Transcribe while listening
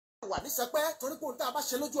wà ní sẹpẹ́ torí pé ohun tá a bá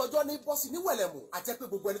ṣe lójú ọjọ́ ní bọ́sì ní wẹ̀lẹ̀mù àti pé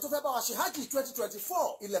gbogbo ẹni tó fẹ́ bá wa ṣe hajj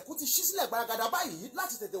 2024 ilẹ̀kùn ti ṣí sílẹ̀ gbaragada báyìí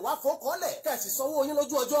láti tètè wá fọ́kọ́lẹ̀ kẹ̀sì sanwó yín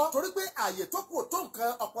lójú ọjọ́ torí pé ààyè tó kù tó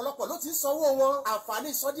nǹkan ọ̀pọ̀lọpọ̀ ló ti ń sanwó wọn àǹfààní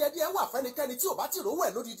ìsọdíẹ̀díẹ̀ wà fẹ́nikẹ́ni tí ò bá ti rówó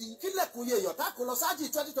ẹ̀ lódidi kílẹ̀kùn iye èèyàn tá kó lọ sáájì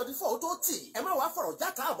 2024 ó tó tì ẹ má wàá fọ̀rọ̀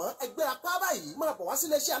játa àmọ́ ẹgbẹ́ apá báyìí máa bọ̀ wá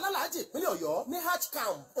sílé iṣẹ́ alálàájì ìpínlẹ̀ Ọ̀yọ́ ní hajj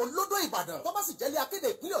camp olódò Ìbàdàn tó bá sì jẹ́lé akéde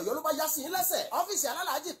ìpínlẹ̀ Ọ̀yọ́ ló bá yá sí yín lẹ́sẹ̀ ọ́fíìsì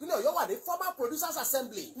alálàájì ìpínlẹ̀ Ọ̀yọ́ wà ní former producers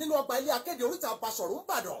assembly nínú ọgbà ilé akéde oríta Basọ̀rún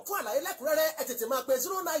Ìbàdàn fún àlàyé lẹ́kùnrẹ́rẹ́ ẹ tètè máa pe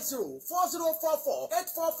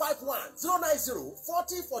 09040448451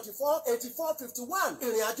 09040448451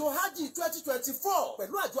 ìrìn àjò hajj 2024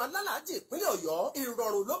 pẹ̀lú àjọ alálàájì ìpínlẹ̀ Ọ̀yọ́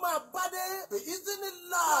ìrọ̀rùn ló máa bá dé the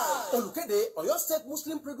Iznillah olùkéde Ọ̀yọ́ State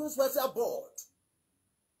Muslim Pilgrims Welfare Board.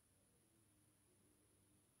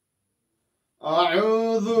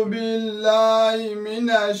 أعوذ بالله من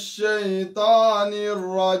الشيطان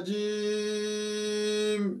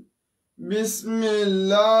الرجيم بسم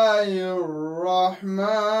الله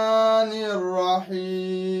الرحمن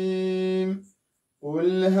الرحيم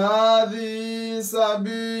قل هذه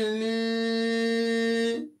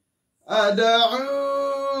سبيلي أدعو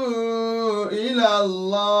إلى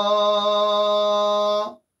الله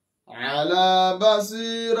على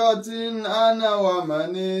بصيرة أنا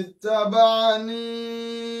ومن اتبعني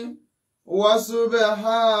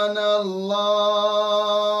وسبحان الله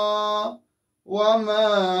وما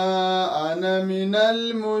أنا من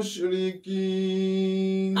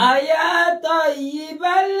المشركين. أيا طيب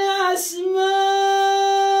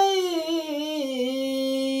الأسماء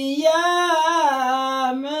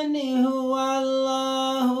يا من هو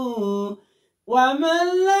الله ومن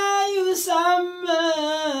لا يسمى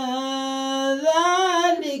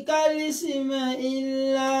ذلك الاسم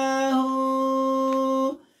إلا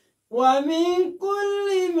هو ومن كل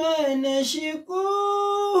ما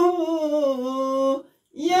نشكوه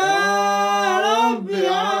يا رب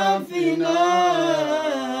عافنا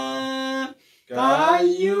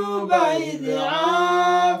كأيوب إذ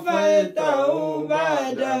عافيته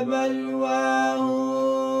بعد بلواه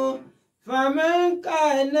فمن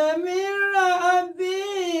كان من ربي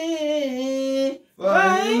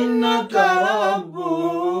فإنك ربه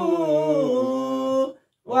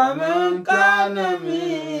ومن كان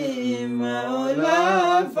من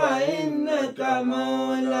مولاه فإنك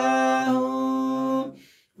مولاه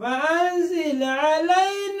فأنزل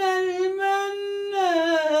علينا المن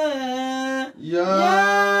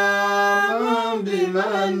يا من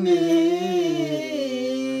بمنه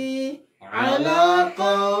على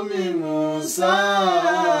قوم موسى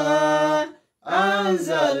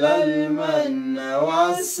أنزل المن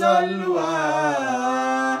والسلوى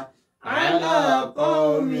على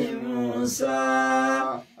قوم موسى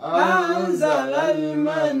أنزل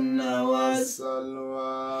المن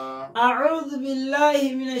والسلوى. أعوذ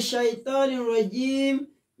بالله من الشيطان الرجيم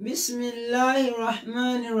بسم الله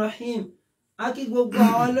الرحمن الرحيم Aki gbogbo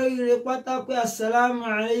àwọn olóríire pátá pé assalamu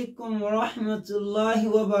alaikum wa rahmatullahi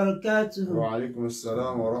wa barakatuhu. Wa alaikum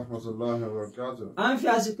assalam wa rahmatullahi wa barakatuhu. À ń fi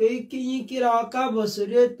àsìkò yìí kí yín kíra wa káàbọ̀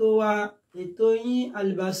sórí ètò wa ètò yín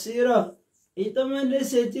Al-Basira èyí tó máa ń dé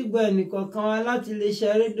sí etí gbọ́ ẹnìkọ̀ọ̀kan wa láti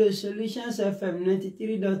iléeṣẹ́ rédíò Solutions FM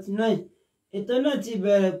 93.9. Ètò náà ti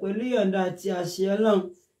bẹ̀rẹ̀ pẹ̀lú ìyọ̀ǹda àti àṣẹ Ọlọ́run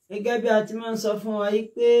gẹ́gẹ́ bí a ti máa ń sọ fún wa yìí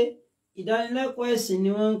pé ìdánilẹ́kọ̀ọ́ ẹ̀sìn ni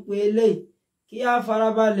wọ́n ń pe eléyìí kí á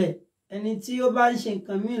farabalẹ̀ ẹni tí ó bá ń ṣe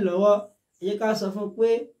nǹkan míì lọ́wọ́ ẹ jẹ́ ká sọ fún pé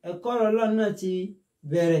ẹ̀kọ́ ọ̀rọ̀ Ọlọ́run náà ti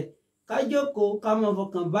bẹ̀rẹ̀ ká jókòó ká máa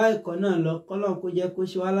fọkàn bá ẹ̀kọ́ náà lọ kọ́lọ́run kó jẹ́ kó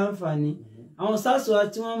ṣe wá láǹfààní. Àwọn sáàsù wa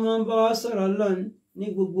tí wọ́n máa ń bá wa sọ̀rọ̀ Ọlọ́run ní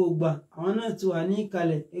gbogbo ìgbà àwọn náà ti wà ní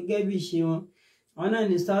ìkàlẹ̀ gẹ́gẹ́ bí ìṣe wọn. Àwọn náà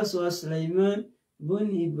ní sáàsù wa Sulaiman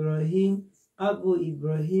bóni Ibrahim Abu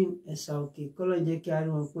Ibrahim ẹ̀sà òkè kọ́lọ́run jẹ́ kí a rí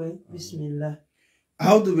wọn pẹ́ bismillah.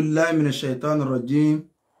 A'udhu billahi minash shaitanir rajim.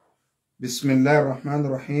 Bismillahir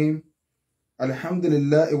rahmanir rahim.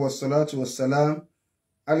 Alhamdulillahi wassalatu wassalam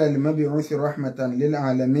ala al-mab'uthi rahmatan lil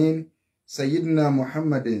alamin sayyidina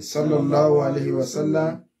Muhammadin sallallahu alayhi wa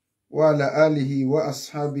sallam wa ala alihi wa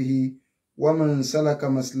ashabihi wa man salaka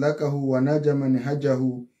maslakahu wa naja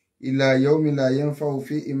manhajahu ila yawmi la yanfa'u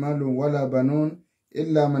fihi malun wala banun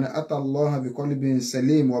illa man ata Allah biqalbin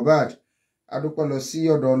salim wa ba'd. Adúpẹ́ lọ sí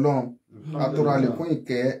ọ̀dọ̀ Ọlọ́run atọrọ àlékún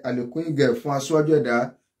ìkẹ́ àlékún ìgẹ̀ fún aṣíwájú ẹ̀dá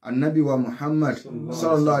Ànábì wa Muhammad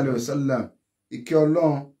sallallahu alayhi wa sallam. Ìkẹ́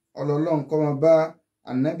Ọlọ́run kó máa bá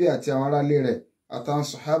Ànábì àti àwọn aráalé rẹ̀ àtàwọn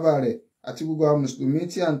sàhábà rẹ̀ àti gbogbo àwọn mùsùlùmí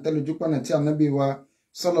tí à ń tẹ̀lé ojúpọ̀nà tí Ànábì wa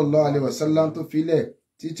sallallahu alayhi wa sallam tó filẹ̀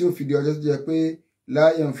títí ó fi di ọjọ́ tó jẹ́ pé la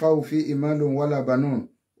yanfa'u fihi malun wala banun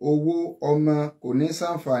owó ọmọ kò ní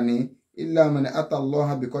ṣàǹfààní illa man ata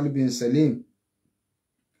Allaha biqalbin salim.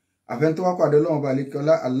 Àfẹn tó wá pàdé Ọlọ́run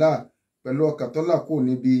balẹ̀kọ́lá Allah pẹ̀lú ọkàn tó là kó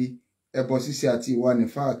níbi ẹbọ ṣíṣe àti ìwà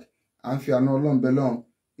nifaq. À ń fi àánú Ọlọ́run bẹ lọ́run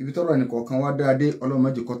ibi tọ́rọ̀ ẹnìkọ̀ọ̀kan wá dáadé Ọlọ́run má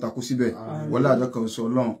jẹ́ kó takú síbẹ̀ wọlá àjọkàn sọ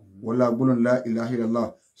Ọlọ́run wọlá gbólóhùn la ilaha illallah.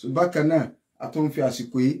 So bákan náà a tún fi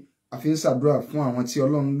àsìkò yìí a fi ń ṣàdúrà fún àwọn tí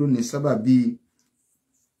Ọlọ́run ló ní sábàbí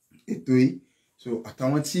ètò yìí, so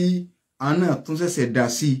àtàwọn tí àwọn náà tún ṣẹ̀ṣẹ̀ dá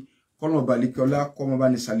sí kọ́lọ̀ balikọ́lá kọ́mọ bá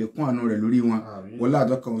ní ṣàlékún àánú rẹ̀ lórí wọn wọlá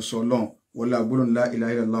àjọkàn sọ Ọlọ́run wọlá gbólóhùn la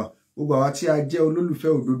ilaha illallah. Gbogbo àwa tí a jẹ́ olólùfẹ́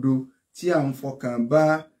òdodo tí à ń fọkàn bá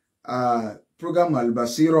program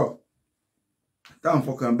Al-Basira tá à ń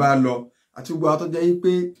fọkàn bá lọ àti gbogbo àwọn tó jẹ́ yí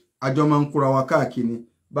pé àjọ máa ń kóra wa káàkiri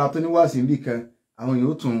bá a tó ní wáàsí níbì kan àwọn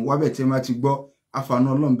èèyàn ó tún wábẹ̀ tí wọ́n ti gbọ́ àfààní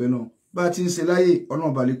Ọlọ́run bẹ́ẹ̀ náà bá a ti ń ṣe láyé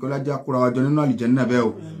Ọlọ́run balikọ́lá já kóra wa jọ nínú àlìjánnà bẹ́ẹ̀ o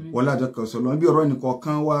wọlé àjọ kan sọ lọ́n bí ọ̀rọ̀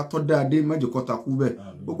ẹnìkọ̀ọ̀kan wa tó dáadé májèkọ́ takú bẹ́ẹ̀.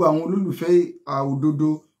 Gbogbo àwọn olólùfẹ́ òdodo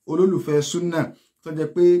olólùfẹ́ súnà tó jẹ́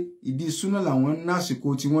pé ìdí súnà làwọn ná àsìkò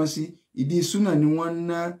tí wọ́n sí, ìdí súnà ni wọ́n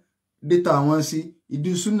ná data wọn sí,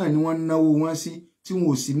 ìdí súnà ni wọ́n náwó wọn sí, tí wọn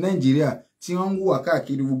ò sí Nàìjíríà tí wọ́n ń wà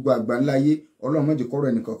káàkiri gbogbo àgbáńlá ayé Ọlọ́run má jẹ́ kọ́rọ̀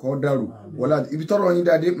ẹnìkọ̀ọ̀kan dàrú wọlá ibi tọ́rọ̀ yín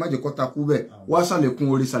dáadé má jẹ́ kó takú bẹ́ẹ̀. Wá ṣàlékún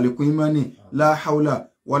orí ṣàlékún ìmánì la haula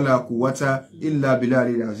wala quwwata illa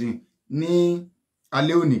billahi al-azim. Ní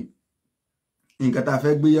alẹ́ òní nǹkan tá a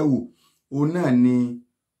fẹ́ gbéyẹ̀wò òun náà ni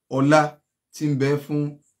ọlá tí ń bẹ fún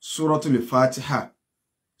Suratul Fatihah.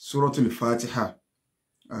 Suratul Fatihah.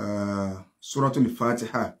 Suratul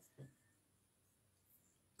Fatihah.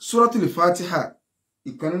 Suratul Fatihah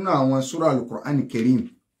ìkan nínú àwọn sura al-Qur'an Karim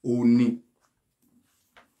òun ni.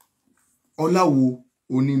 Ọlá wo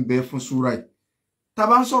òun ní ń bẹ fún sura yìí. Tá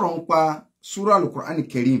bá ń sọ̀rọ̀ nípa sura al-Qur'an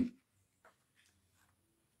Karim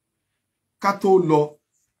ká tó lọ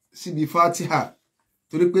síbi Fatihah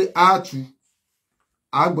torí pé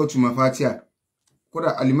àgbọ̀tùmọ̀ Fatihah kódà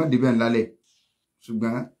alimọ́dé bẹ́ẹ̀ lálẹ́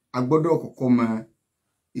ṣùgbọ́n a gbọ́dọ̀ kọ́kọ́ mọ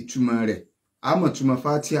ìtumọ̀ rẹ̀. A mọ̀ túmọ̀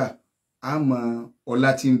Fatihah a mọ̀ ọlá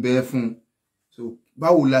tí ń bẹ fún. So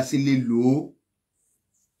báwo la ṣe lè lò ó?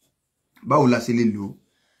 Báwo la ṣe lè lò ó?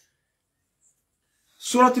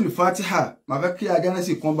 Suratul Fatihah máa fẹ́ kí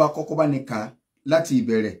ajánásì kan bá kọ́kọ́ bá ní kà láti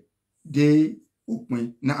ìbẹ̀rẹ̀ dé òpin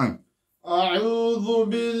náà. أعوذ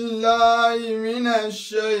بالله من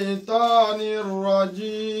الشيطان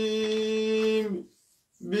الرجيم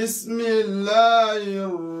بسم الله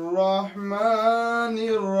الرحمن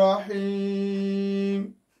الرحيم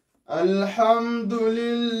الحمد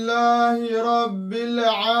لله رب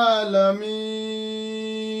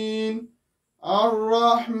العالمين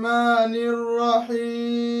الرحمن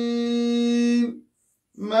الرحيم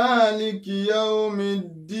مالك يوم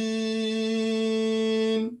الدين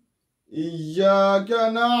إياك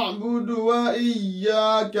نعبد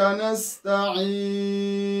وإياك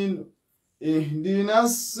نستعين اهدنا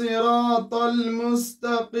الصراط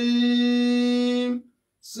المستقيم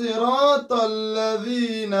صراط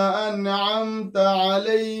الذين أنعمت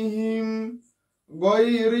عليهم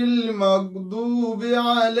غير المغضوب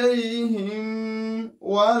عليهم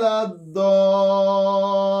ولا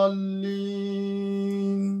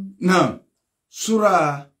الضالين. نعم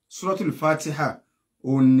Suratul Fatihah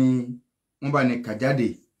òun ni wọ́n bá ní kà jáde.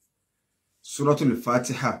 Suratul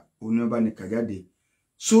Fatihah òun ni wọ́n bá ní kà jáde.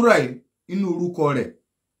 Sura yìí inú orúkọ rẹ̀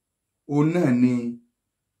òun náà ni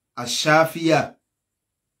Aṣáfíà,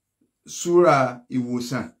 sura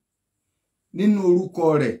ìwòsàn. Nínú orúkọ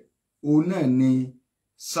rẹ̀ òun náà ni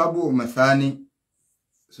Sabu Mathani.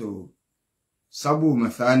 So Sabu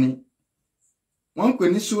Mathani wọ́n ń pè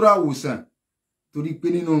ní sura ìwòsàn torí pé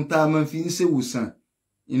nínú tá a máa fi ń ṣe ìwòsàn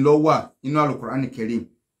ńlọ wà nínú Al-Qur'an Karim.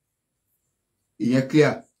 Ìyẹn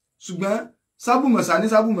clear. Ṣùgbọ́n Sabu Mathani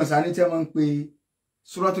tí a máa ń pè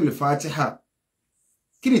Suratul Fatihah.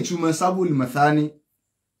 Kí ni túmọ̀ Sabu Mathani?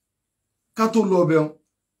 Ká tó lọ bẹ̀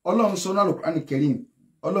Ọlọ́run sọ nínú Al-Qur'an Karim.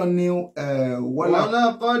 Ọlọ́run ní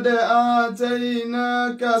وَلَقَدْ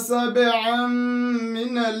آتَيْنَاكَ سَبْعًا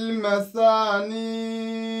مِنَ الْمَثَانِي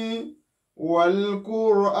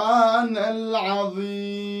وَالْقُرْآنَ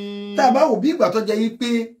الْعَظِيمِ. Tá bá wò bí ìgbà tó jẹ́ yí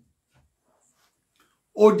pé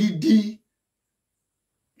odidi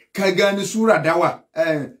kagan ni súrà dáwà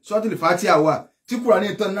Suratul Fatihah wà tí Kùránì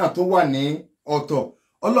tán náà tó wà ní ọ̀tọ̀.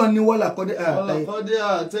 Ọlọ́run ní وَلَقَدْ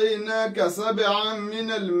آتَيْنَاكَ سَبْعًا مِنَ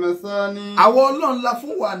الْمَثَانِي. Àwọn Ọlọ́run la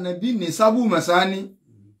fún wa nàbí ní Sabu Mathani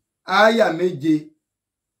àyà 7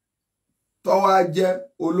 tó wá jẹ́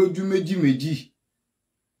olójú méjì.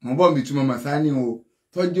 Mo bọ́ mi túmọ̀ Mathani o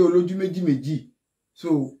tó jẹ́ olójú méjì. So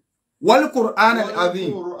wal-Qur'an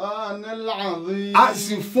al-Azim. A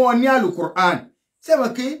sì fún ọ ní Al-Qur'an. Ṣé mo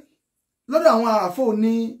kí lọ́dọ̀ àwọn àfọ́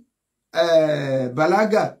ní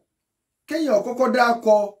balaga kéèyàn kọ́kọ́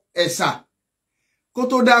dákọ ẹ̀sà kó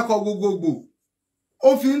tó dákọ gbogbogbò. Ó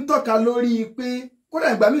fi ń tọ́ka lórí pé kódà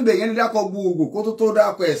ìgbà mi bẹ̀ yẹn ní dákọ̀ gbogbo kó tó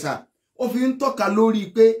dákọ̀ ẹ̀sà ó fi ń tọ́ka lórí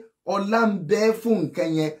pé ọlá ń bẹ fún nǹkan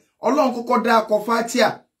yẹn ọlọ́run kọ́kọ́ dákọ̀ Fatiha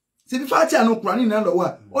ṣe bí Fatiha ní Kùránì náà lọ́wọ́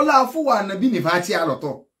ó láàfúwà nàbí ní Fatiha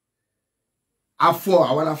lọ́tọ̀ afọ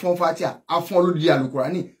àwọn afọ́n Fatiha afọ́n olódìdí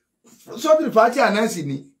àlùkùránì suratul Fatiha náà sì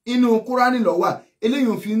ní inú Kùránì lọ́wọ́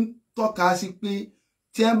eléyìí fi ń tọ́ka sí pé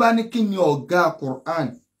tí wọ́n bá ní kí ni ọ̀gá Qur'an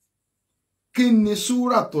kí ni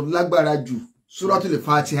súrà tó lágbára jù Suratul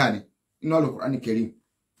Fatiha ni inú Al-Qur'an Karim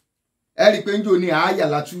ẹ rí pé njó ní àáyà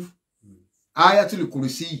látú Ayatul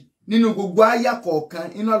Kursi nínú gbogbo àáyà kọ̀ọ̀kan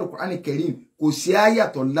inú Al-Qur'an Karim kò sí àáyà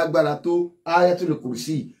tó lágbára tó Ayatul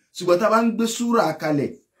Kursi ṣùgbọ́n tá bá ń gbé súrà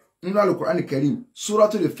kalẹ̀ nínú Al-Qur'an Karim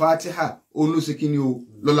Suratul Fatiha òun ló ṣe kí ni ó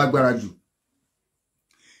lọ lágbára jù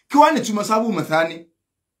kí wá ní túmọ̀ sábù mẹ́thání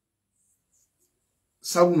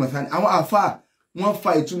sábù mẹ́thání àwọn àfáà wọ́n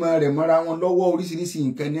fa ìtumọ̀ rẹ̀ mọ́ra wọn lọ́wọ́ oríṣiríṣi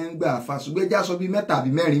nǹkan ní ń gbà àfáà ṣùgbọ́n ẹjá sọ bí 3 àbí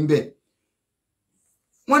 4 ń bẹ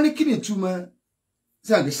wọ́n ní kí ni túmọ̀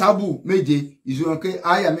sàǹkì sábù 7 ìṣòro pé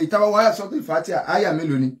àyà méjì tábà wáyà Suratul Fatiha àyà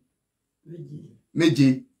mélòó ni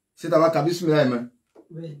 7 ṣé tábà ka bísímìlá mọ́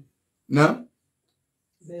ná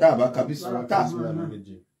tábà ka bísímìlá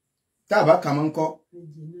tábà ka mọ́ ń kọ́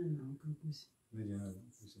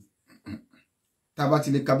tábà ti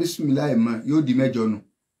lè ka bísímìlá mọ́ yóò di 8 nù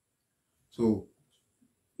so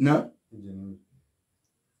na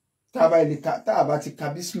tábà ti ka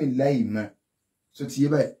bísímìlá mọ́ so ti yé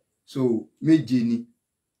báyìí so 7 ni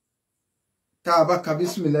tábà ka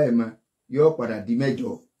bísímìlá mọ́ yóò padà di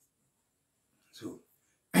 8 so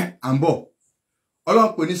àmbọ̀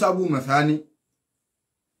ọlọ́run pè ní sábù mẹ́thání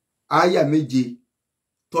àyà 7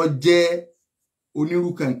 tó jẹ́ onírú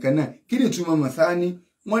kankan náà kí ni túmọ̀ mẹ́thání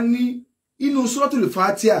wọ́n ní inú Suratul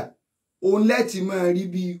Fatiha òun lẹ́tì máa rí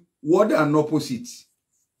bí word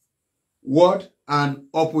and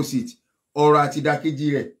opposite ọ̀rọ̀ àti ìdàkejì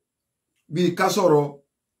rẹ̀ bí ká sọ̀rọ̀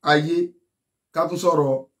ayé ká tún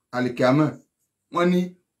sọ̀rọ̀ àlìkàmọ́ wọ́n ní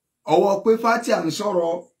ọwọ́ pé Fatiha ń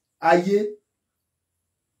sọ̀rọ̀ ayé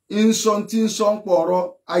ń sọ tí ń sọ ń pọ̀ ọ̀rọ̀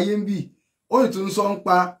ayé ń bì ó sì tún sọ ń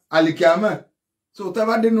pa àlìkàmọ́ so tẹ́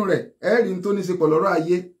bá dénú rẹ̀ ẹ̀rí tó ní í ṣe pọ̀ lọ́rọ̀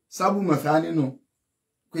ayé sábù mẹ́fà nínú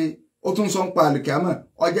pé ó tún sọ ń pa àlìkàmọ́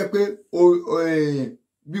ó jẹ́ pé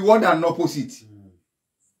bí word and opposite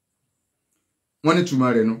wọ́n ní túmọ̀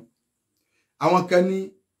rẹ̀ nu àwọn kan ní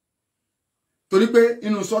torí pé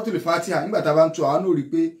inú Suratul Fatiha nígbà tá a bá ń tu àwọn náà rí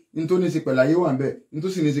pé ní tó ní í ṣe pẹ̀lú ayé wà ń bẹ ní tó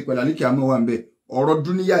sì ní í ṣe pẹ̀lú àlìkàmọ́ wà ń bẹ ọ̀rọ̀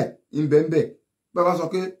dúníyà ń bẹ ń bẹ bàbá sọ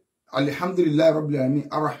pé alhamdulillahi rabbil alamin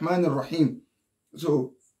arrahman arrahim so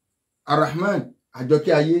arrahman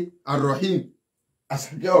àjọkẹ́ ayé arrahim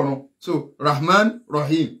àsàkẹ́ ọ̀run so rahman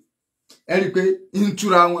rahim ẹ rí pé ń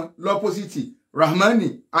túra wọn lọ́pọ́sìtì rahmani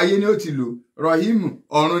ayé ni ó ti lò rahim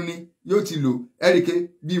ọ̀run ni yóò ti lò ẹ rí pé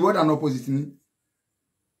bí word and opposite ni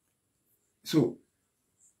so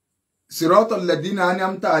siratal ladina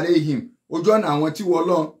an'amta alayhim ojú ọ̀nà àwọn tí wọ́n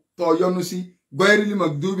lọ́n tó yọ́nú sí gbọ́ẹ́rìlì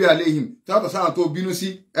magdubi alayhim tí wọ́n tọ̀ sáwọn tó bínú sí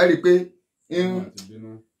ẹ rí pé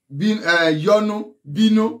yọ́nú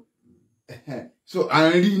bínú so à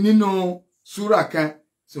ń rí nínú súrà kan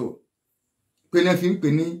so pé náà fi ń pè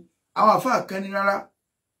ní àwọn àfáà kan ní rárá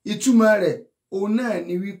ìtumọ̀ rẹ̀ òun náà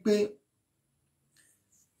ni wípé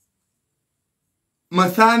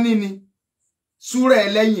mọ̀thání ni súrà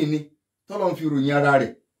ẹlẹ́yìn ni tọ́lọ́run fi ròyìn ara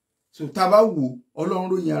rẹ̀ so tá bá wò ọlọ́run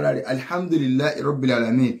ròyìn ara rẹ̀ alhamdulillahi rabbil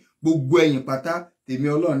alamin gbogbo ẹ̀yìn pátá tèmi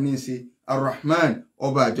ọlọ́run ní í ṣe arrahman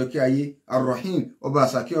ọba àjọkẹ́ ayé arrahim ọba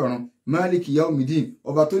àsàkẹ́ ọ̀run maliki yaumidin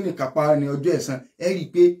ọba tó ní kápá ní ọjọ́ ẹ̀san ẹ rí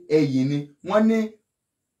pé ẹ̀yìn ni wọ́n ní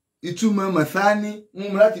ìtumọ̀ mọ̀thání ń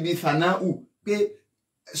mú láti bí sana'u pé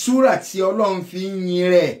súrà tí ọlọ́run fi ń yin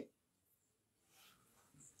rẹ̀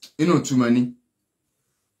inú ìtumọ̀ ni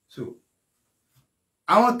so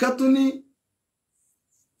àwọn kan tó ní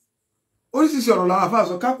oríṣiríṣi ọ̀rọ̀ làwọn àfáà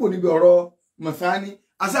sọ kápò níbi ọ̀rọ̀ mọ̀thání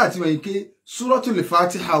asá àti wọ̀nyí ké Suratul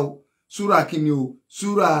Fatiha o súrà kíni o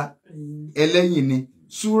súrà ẹlẹ́yìn ni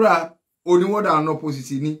súrà oníwọ́dà and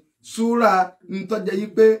opposite ni súrà ntọ́jẹ́ yí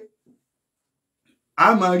pé a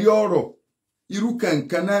máa rí ọ̀rọ̀ irú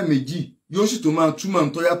kankan náà méjì yóò sì tó máa túmọ̀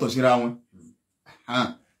ntọ́ yàtọ̀ síra wọn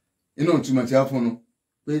inú túmọ̀ tí a fún un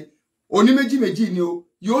pé oní méjì ni o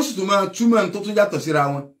yóò sì tó máa túmọ̀ ntọ́ tó yàtọ̀ síra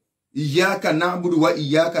wọn iyyaka na'budu wa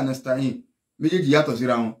iyyaka nasta'in méjèèjì yàtọ̀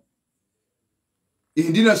síra wọn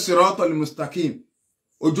ihdina siratal mustaqim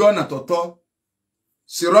ojú ọ̀nà tọ̀tọ̀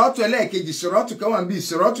siratu ẹlẹ́ẹ̀kejì siratu kan wà ń bí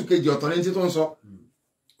siratu kejì ọ̀tọ̀ ní tí tó ń sọ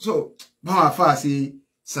so báwọn afáà ṣe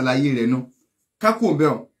ṣàlàyé rẹ̀ nù kákò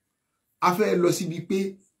bẹ́ẹ̀ a fẹ́ lọ síbi pé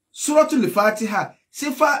Suratul Fatiha ṣe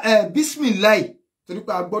bisimilayi torí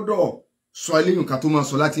pé a gbọ́dọ̀ sọ eléyìí ká tó máa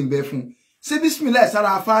sọ láti ń bẹ́ fún ṣé bisimilayi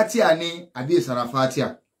sára Fatiha ni àbí sára Fatiha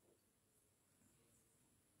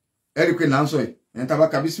rí pé là ń sọ yìí ẹ̀yin tá bá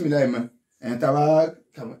ka bismillah mọ́ ẹ̀yin tá bá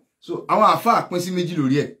ka so àwọn àfáà pín sí méjì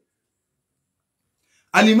lórí ẹ̀.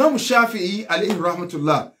 Al-Imam Shafi'i alayhi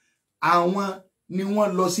rahmatullah àwọn ni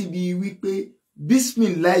wọ́n lọ síbi wípé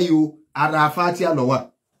bismillah o ara Fatiha ló wà.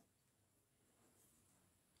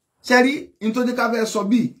 Ṣẹ́rí nítorí ká fẹ́ sọ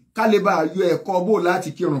bíi ká lè bá yọ ẹ̀kọ́ bó láti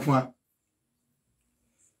kírun fún wa.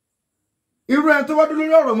 Irú ẹni tó bá dúró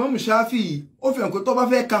lórí ọ̀rọ̀ Imam Shafi'i ó fi hàn pé tó bá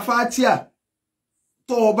fẹ́ ka Fatiha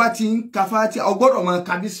tó o bá ti ń ka Fatiha o gbọ́dọ̀ máa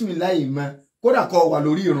ka bismillah mọ́ kódà kó wà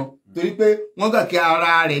lórí ìrun torí pé wọ́n gbà kí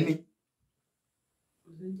ara rẹ̀ ni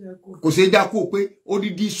kò ṣe já kó pé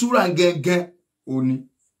odidi súra gẹ́gẹ́ òní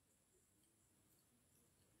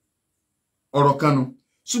ọ̀rọ̀ kanu.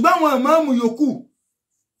 Ṣùgbọ́n àwọn ìmáàmù yòókù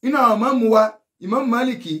nínú àwọn ìmáàmù wa ìmáàmù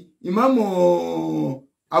Maliki ìmáàmù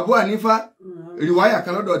Abu Hanifa riwaya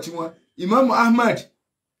kan lọ́dọ̀ tiwọn ìmáàmù Ahmad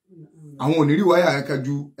àwọn ò ní riwaya kan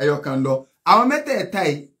ju ẹyọ kan lọ. Àwọn mẹ́tẹ̀ẹ̀ta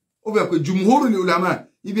yìí ó fẹ́ pé jumhurul ulama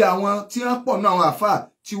ibi àwọn tí wọ́n pọ̀ náà àwọn àfáà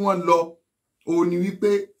tí wọ́n lọ òun ni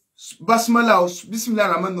wípé basmala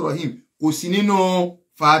bismillahir rahmanir rahim kò sí nínú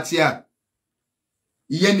Fatiha.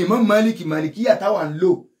 Ìyẹn ni Imam Maliki yàtàwà ń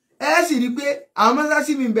lò. Ẹ sì rí pé àwọn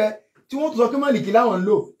mọ́sálásí mi ń bẹ tí wọ́n tó sọ pé Maliki láwọn ń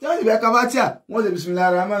lò tí wọ́n sì bẹ ka Fatiha wọ́n sì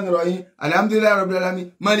bismillahir rahmanir rahim alhamdulillahi rabbil alamin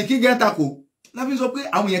Maliki gẹ́ tako láfi sọ pé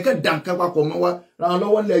àwọn yẹn kẹ́ dànkan papọ̀ mọ́ wa ra wọn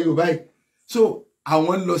lọ́wọ́ lẹ̀ Yorùbá yìí. So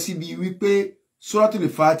àwọn lọ síbi wípé Suratul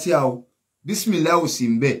Fatiha o bismillah ò sí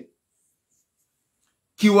ń bẹ.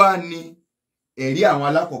 Kí wá ní ẹ̀rí àwọn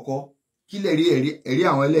alákọ̀ọ́kọ́ kí lè rí ẹ̀rí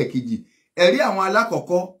àwọn ẹlẹ́ẹ̀kejì. Ẹ̀rí àwọn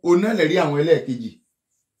alákọ̀ọ́kọ́ òun náà lè rí àwọn ẹlẹ́ẹ̀kejì.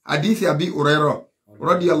 Hadithi Abi Hurairah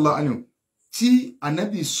radiyallahu anhu tí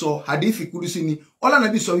Ànábì sọ hadithi kudusi ni ọlá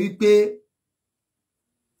Ànábì sọ wípé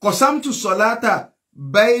qasamtu salata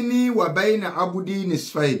bayni wa bayna abudi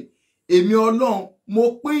nisfayn èmi Ọlọ́run mo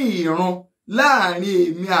pín ìran láàrin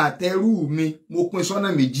èmi àtẹrú mi mo pín sọ́nà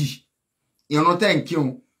méjì. Ìran tẹ́ ń kírun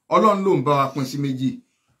Ọlọ́run ló ń bá wa pín sí méjì.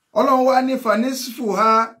 Ọlọ́run wá ní fanisfu ha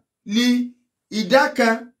li ìdá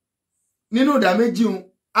kan nínú ìdá méjì un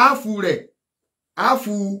áàfù rẹ̀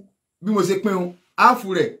áàfù bí mo ṣe pín un áàfù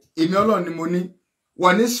rẹ̀ èmi Ọlọ́run ni mo ní wà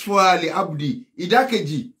nisfu ha li abdi ìdá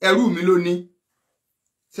kejì ẹrú mi ló ní.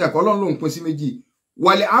 Ṣé ẹ̀kọ́ Ọlọ́run ló ń pín sí méjì.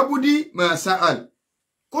 Wàlẹ̀ abudi ma sa'al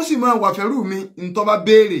kó sì máa wà fẹ́rú mi ntọ́ bá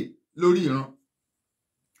béèrè lórí ìran.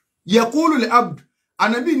 Yaqulu li abd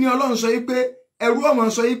Ànábì ní Ọlọ́run sọ yí pé ẹrú ọmọ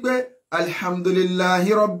sọ yí pé alhamdulillahi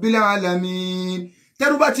rabbil alamin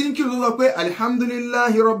tẹ́rù bá ti ń kí ló sọ pé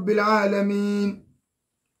alhamdulillahi rabbil alamin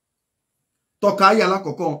tọ́ka ayà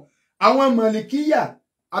lákọ̀ọ́kọ́. Àwọn Màlíkíyà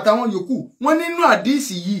àtàwọn yòókù wọ́n nínú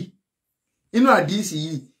àdíìsì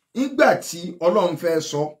yìí nígbà tí Ọlọ́run fẹ́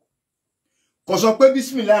sọ kò sọ pé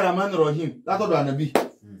bismillahir rahmanir rahim látọ̀dọ̀ Ànábì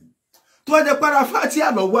tó wá jẹ́ para Fatiha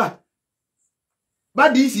lọ wà bá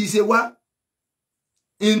díìsì ṣe wá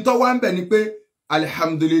ìntọ́ wá ń bẹ̀ ni pé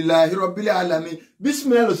alhamdulillahi rabbil alamin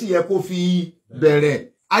bismillah ló sì yẹ kó fi bẹ̀rẹ̀.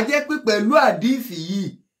 A jẹ́ pé pẹ̀lú àdíìsì yìí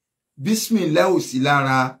bismillah ò sí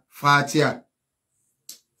lára Fatiha.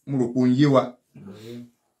 Mo rò pé ó ń yé wa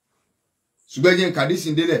ṣùgbọ́n jẹ́ kàdísì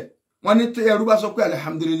délẹ̀ wọ́n ní tí ẹrú bá sọ pé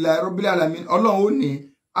alhamdulillahi rabbil alamin Ọlọ́run ó ní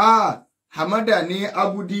hamada ní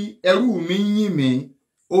abudi ẹrú mi yìn mí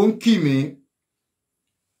ó ń kì mí.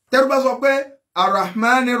 Tẹ́rú bá sọ pé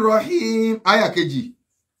arrahmanir rahim àyà kejì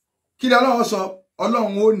kí ni Ọlọ́run sọ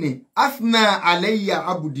Ọlọ́run ó ní afna alayya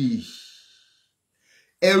abudi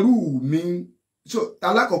ẹrú mi. So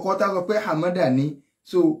alákọ̀ọ́kọ́ tá sọ pé hamada ní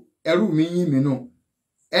so ẹrú mi yìn mí nù.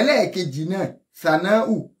 Ẹlẹ́ẹ̀kejì náà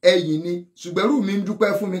sanau ẹ̀yìn ni ṣùgbọ́n ẹrú mi ń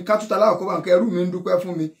dúpẹ́ fún mi kátútà alákọ̀ọ́kọ́ bá ń kẹ́ ẹrú mi ń dúpẹ́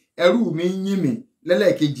fún mi ẹrú mi ń yìn mí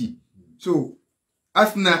lẹ́lẹ́ẹ̀kejì. So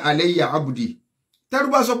afna alayya abudi. Tẹ́rú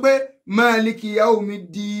bá sọ pé maliki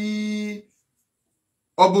yawmiddin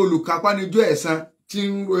ọba olùkápá níjọ́ ẹ̀san tí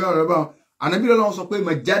ń ròyìn ọ̀rọ̀ báwọn Ànábì Ọlọ́run sọ pé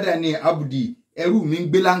majada ni abudi ẹrú mi ń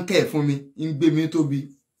gbé láńkẹ́ fún mi ń gbé mi tóbi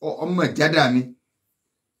ọmọ jádà mi.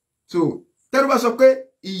 So tẹ́rú bá sọ pé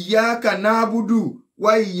iyyaka na'budu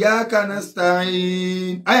wa iyyaka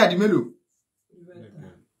nasta'in àyà di mélòó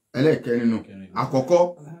ẹlẹ́ẹ̀kẹrin nù. Àkọ́kọ́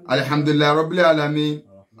alhamdulillahi rabbil alamin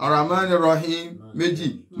arrahmanir rahim méjì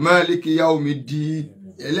maliki yawmiddin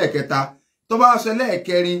ẹlẹ́ẹ̀kẹta. Tó bá sọ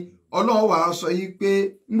ẹlẹ́ẹ̀kẹrin Ọlọ́run wá sọ yí pé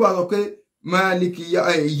nígbà sọ pé maliki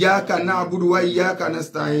iyyaka na'budu wa iyyaka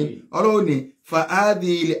nasta'in Ọlọ́run ní fa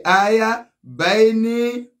hadhihi al-aya bayni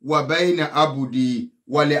wa bayna abudi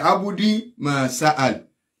wa li abudi ma sa'al.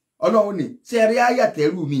 Ọlọ́run ní ṣé rí àyà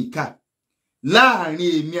tẹ́rù mi kà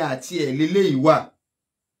láàrin èmi àti ẹ̀ lélẹ́yìí wà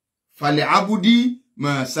fa li abudi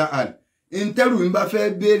ma sa'al. Ntẹ́rù mi bá fẹ́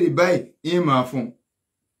béèrè báyìí ń máa fún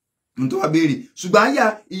un tó wá béèrè. Ṣùgbọ́n àyà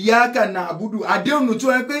iyyaka na'budu àdéhùn tí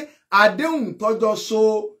wọ́n pé àdéhùn tọ́jọ́ so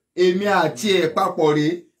èmi àti ẹ̀ papọ̀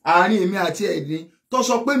rèé àárín èmi àti ẹni tó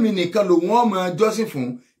sọ pé mi nìkan lòun ó máa jọ́sìn fún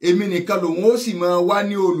èmi nìkan lòun ó sì máa wá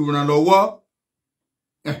ní olùrànlọ́wọ́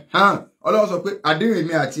Ọlọ́run sọ pé àdéhùn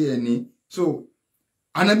èmi àti ẹni so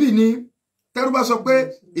ànábì ní tẹ́rú bá sọ pé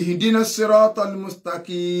ihdina siratal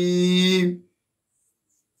mustaqim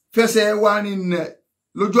fẹsẹ̀ wá ní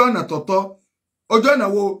lójú ọ̀nà tọ̀tọ̀ ojú ọ̀nà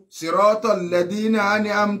wo siratal ladina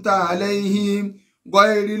an'amta alayhim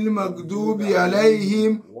ghayril maghdubi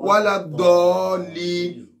alayhim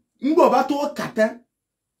waladdallin ńgbọ̀ bá tó kàtẹ́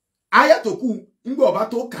àyà tó kù ńgbọ̀ bá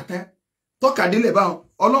tó kàtẹ́ tọ́kàdínlẹ̀ báwọn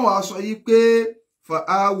Ọlọ́run á sọ yìí pé fa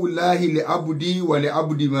awùláhi li abudi wa li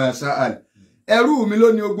abudi ma sa'al ẹrú mi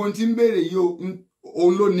lónìí ogun tí ń béèrè yìí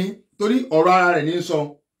òun lónìí torí ọ̀rọ̀ ara rẹ̀ ní sọ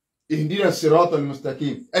ihdina siratal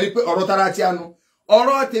mustaqim ẹni pé ọ̀rọ̀ tara tí a nu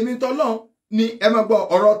ọ̀rọ̀ tèmi tọ́lọ́n ni ẹ máa gbọ́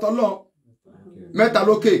ọ̀rọ̀ tọ́lọ́n mẹ́ta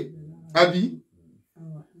lókè àbí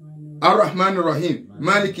arrahman rahim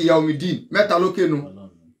maliki yaumidin mẹ́ta lókè nu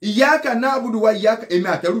iyyaka na'budu wa iyyaka èmi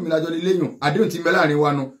àtẹrù mi lájọ léléyàn àdéhùn tí ń bẹ láàrin wa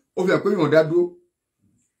nu ó fi hàn pé yàn dá dúró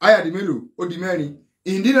àyà di mélòó ó di mẹ́rin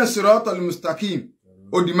ihdina siratal mustaqim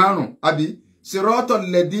ó di márùn àbí siratal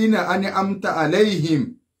ladina an'amta alayhim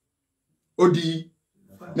ó di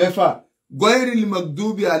mẹ́fà ghayril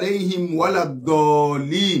maghdubi alayhim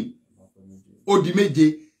waladdallin ó di méje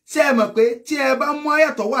ṣé ẹ mọ̀ pé tí ẹ bá mú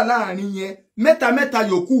àyàtọ̀ wà láàrin yẹn mẹ́ta mẹ́ta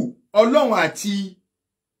yòókù Ọlọ́run àti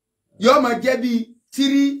yóò máa jẹ́ bí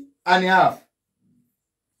 3.5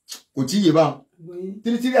 kò tí yé báwọn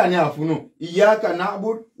 3.5 nù iyyaka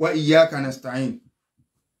na'bud wa iyyaka nasta'in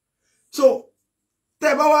so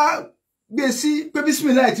tẹ́ bá wá gbé sí pé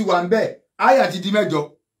bismillah ti wà ń bẹ̀ àyà ti di mẹ́jọ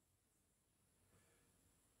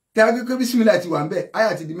tẹ́ bá gbé pé bismillah ti wà ń bẹ̀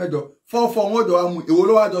àyà ti di mẹ́jọ fọ́fọ́ wọn jọ wá mú èwo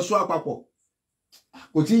ló wá jọ sọ àpapọ̀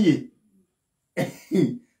kò tí yé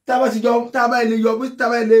tábà ilé yọ bí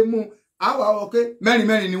tábà ilé mú àwọn àwọn pé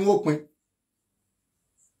mẹ́rin ni wọ́n pín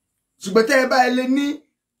ṣùgbọ́n tẹ́ bá ilé ní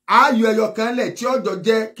ààyò ẹyọ kan lẹ̀ tí ọjọ́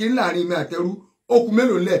jẹ́ kí n láàrin mi àtẹrú okùn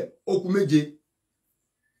mélòó lẹ̀ okùn méje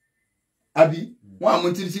àbí wọ́n àmú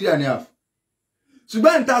 3.5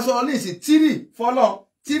 ṣùgbọ́n níta sọ ní ìsìn 3 fọ́lọ́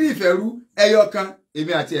 3 ìfẹ́rú ẹyọ kan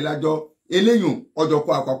èmi àti ẹ̀lájọ eléyùn ọjọ́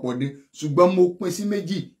kó àpapọ̀ dé ṣùgbọ́n mo pín sí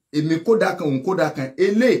méjì èmi kódà kan òun kódà kan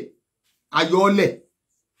elé ayọ́lẹ̀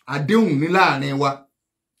àdéhùn ní láàrin wa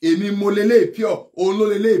èmi mo lélẹ̀ pure òun ló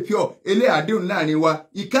lélẹ̀ pure elé àdéhùn láàrin wa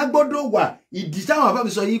ìka gbọ́dọ̀ wà ìdí táwọn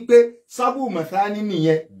afábí sọ yìí pé sábù mọ̀sáání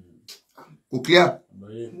nìyẹn kò clear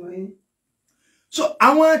so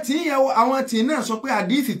àwọn tí náà sọ pé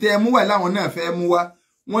àdíìsì tẹ́ mú wà láwọn náà fẹ́ mú wá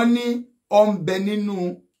wọ́n ní ọ̀nbẹ nínú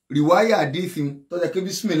rìwáyà àdíìsì tó jẹ́ pé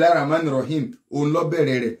bismillahir rahmanir rahim òun ló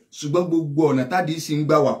bẹ̀rẹ̀ rẹ̀ ṣùgbọ́n gbogbo ọ̀nà tádìísì ń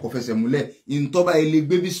gbà wà kò fẹsẹ̀ múlẹ̀ ìntọ́ba ilé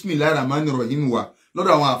gbé bismillahir rahmanir rahim wà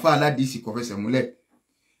lọ́dọ̀ àwọn àfáà aládìísì kò fẹsẹ̀ múlẹ̀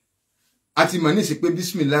àti mọ̀ ní sí pé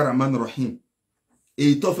bismillahir rahmanir rahim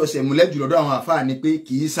èyí tó fẹsẹ̀ múlẹ̀ jù lọ́dọ̀ àwọn àfáà ni pé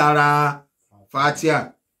kì í sára Fatihah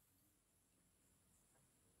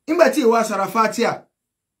nígbà tí ìwà sára Fatihah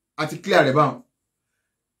àti clear rẹ̀ báwọn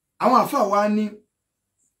àwọn àfáà wá ní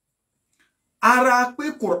ara pé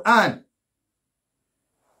Quran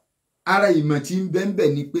ara ìmọ̀ tí ń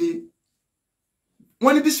bẹ́ẹ̀ ni pé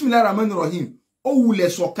wọ́n ní bismillahir rahmanir rahim ó wulẹ̀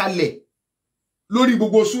sọ̀kalẹ̀ lórí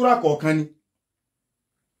gbogbo súrà kọ̀ọ̀kan ni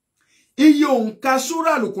iye òǹkà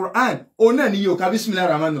súrà al-Quran òun náà ni iye òǹkà bismillahir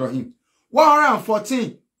rahmanir rahim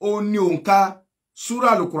 114 òun ni òǹkà súrà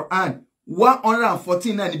al-Quran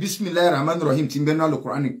 114 náà ni bismillahir rahmanir rahim tí ń bẹ nínú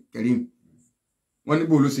al-Quran karim wọ́n ní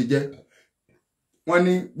bó ló ṣe jẹ́ wọ́n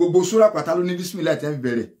ní gbogbo súrà pátá ló ní bismillah tí ń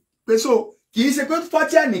bẹ̀rẹ̀ pé so kì í ṣe pé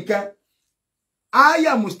Fatihah nìkan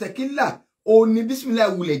aya mustaqilla ó ní bismillah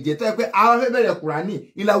wulẹ̀ jẹ́ tó yẹ pé àwọn fẹ́ bẹ̀rẹ̀ Kùránì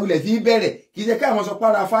ìlà wulẹ̀ fi bẹ̀rẹ̀ kì í ṣe káwọn sọ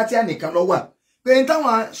para Fatihah nìkan ló wà pé ní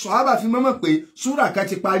táwọn sọ̀hábà fi mọ́mọ́ pé súrà kan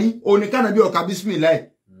ti parí òní kánàbí ó ka bismillah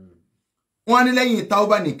wọ́n ní lẹ́yìn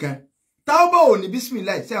tauba nìkan tauba ò ní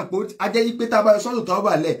bismillah ṣe àpò ajẹ́ yí pé tábà sọ́tò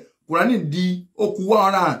tauba lẹ̀ Kùránì di okùn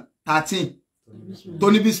 113 tó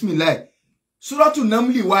ní bismillah Suratul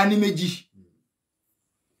Namli wá ní méjì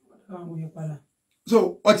so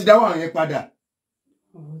ó ti dá wọ́n yẹn padà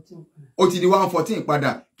ó ti di 114 padà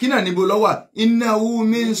kí náà níbo ló wà innahu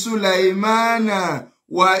min Sulaimana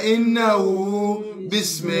wa innahu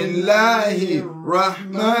bismillahir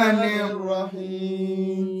rahmanir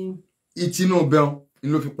rahim ìtinú bẹ́ẹ̀ ni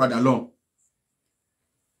ló fi padà lọ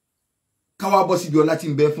káwá bọ́ síbi ọlá tí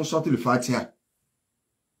ń bẹ fún Suratul Fatihah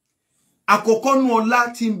àkọ́kọ́ nu ọlá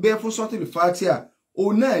tí ń bẹ fún Suratul Fatihah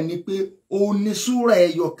òun náà ni pé òun ní súra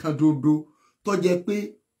ẹyọ kan dodo tó jẹ́ pé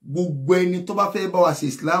gbogbo ẹni tó bá fẹ́ bá wa ṣe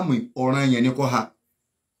ìsìláàmù ọ̀ràn yẹn ni kó ha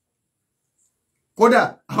kódà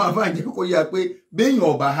àwọn afáàjẹ́ kókó yá pé béèyàn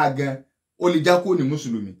ọba ha gan ó lè já kó ní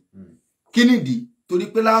mùsùlùmí kí nìdí torí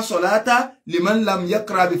pé la salata liman lam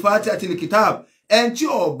yaqra bi fatihatil kitab en tí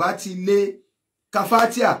ó bá ti lè ka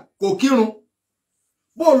Fatiha kò kírun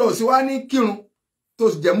bó lọ sí wá ní kírun tó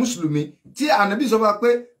jẹ́ mùsùlùmí tí Ànábì sọ fún pé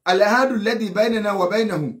alahadu lẹ́dí bainana wa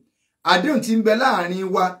bainahum àdéhùn tí ń bẹ láàrin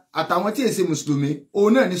wa àtàwọn tí èsè mùsùlùmí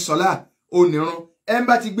òun náà ní sọ́lá onírun ẹn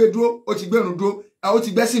bá ti gbé dúró ó ti gbẹ̀rún dúró ó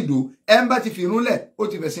ti gbẹ́sìn dúró ẹn bá ti fìrún lẹ̀ ó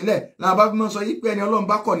ti fẹ̀sìn lẹ̀ làwọn bá fi mọ́ sọ yí pé ẹni Ọlọ́run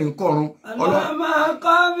bá kọ̀ ní kọ̀run. Ọlọ́mọ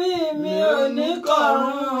kọ́ mi ò ní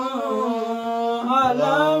kọ̀run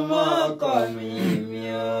ọlọ́mọ kọ́ mi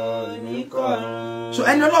ò ní kọ̀run. So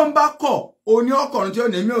ẹni Ọlọ́run bá kọ̀ òní ọkọ̀run tí ó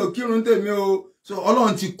ní mi ò kírun tèmi o so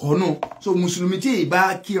Ọlọ́run ti kọ̀ nù so mùsùlùmí tí ì bá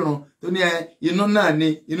kírun tó ní inú náà ni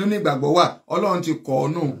inú ní ìgbàgbọ́ wà Ọlọ́run ti kọ̀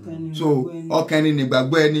nù so ọkàn ni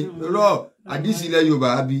nígbàgbọ́ ẹni rọ àdìsí ilẹ̀ Yorùbá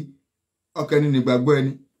bí ọkàn ni nígbàgbọ́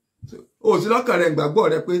ẹni o sì lọ́kàn rẹ̀ gbàgbọ́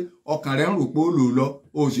rẹ pé ọkàn rẹ̀ ń rò pé ó lò lọ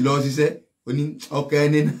o sì lọ ṣiṣẹ́ òní ọkàn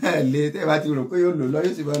ẹni náà lé tẹ́ bá ti rò pé yóò lò lọ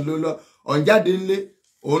yóò sì máa lò lọ ọ̀njáde ńlé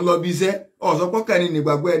òun lọ bí iṣẹ́ ọ̀sọ́ pọ́kàn ni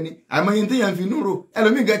nígbàgbọ́ ẹni àmọ́ yín téèyàn finú rò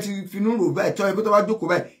ẹlòmíì gan ti finú rò báyìí tọ́ ẹ pé tó bá jókòó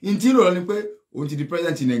báyìí yín tí ń rò lọ ni pé òun ti di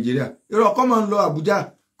president in Nàìjíríà irọ́ ọkọ máa ń lọ Àbújá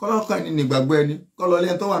kọ́lọ́kàn ni nígbàgbọ́ ẹni kọ́lọ́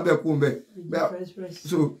lẹ́yìn tó wà ń bẹ̀ kú ń bẹ̀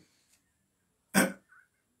so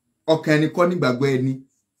ọkàn ẹni kọ́ nígbàgbọ́ ẹni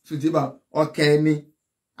so tí bá ọkàn ẹni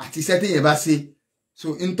àti iṣẹ́ téèyàn bá ṣe so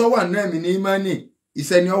ntọ́ wà nínú ẹ̀mí ní ìmánì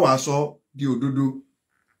iṣẹ́ ni ó wà sọ di òdodo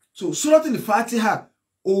so Suratul Fatihah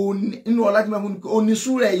inú ọlá tí máa fún ní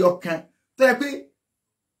súrà ẹyọ kan tó yẹ pé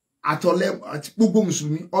àtọ̀lẹ́ àti gbogbo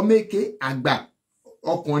mùsùlùmí ọmọ èké àgbà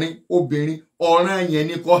ọkùnrin obìnrin ọ̀ràn yẹn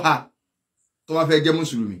ní kó ha tó wá fẹ́ jẹ́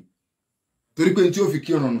mùsùlùmí torí pé tí ó fi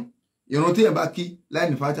kí ọ̀ràn nù ìrun téèyàn bá kí láì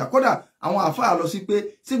ní Fatiha kódà àwọn àfáà lọ sí pé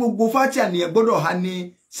ṣé gbogbo Fatiha nìyẹn gbọ́dọ̀ ha ní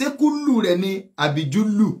ṣé kúlù rẹ̀ ní àbí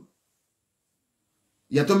júlù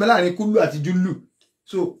ìyàtọ̀ mẹ́ láàrin kúlù àti júlù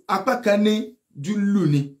so apá kan ní júlù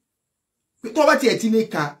ni tó bá tiẹ̀ ti lè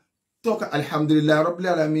ka tó ka alhamdulillahi rabbil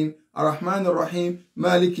alamin arrahmanir rahim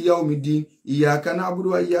maliki yawmiddin iyyaka na'budu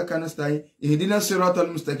wa iyyaka nasta'in ihdinas siratal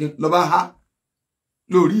mustaqim ló bá ha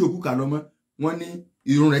lórí òkú kà lọ́mọ wọ́n ní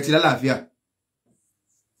ìrun rẹ̀ ti lálàáfíà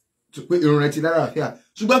pé ìrun rẹ̀ ti lálàáfíà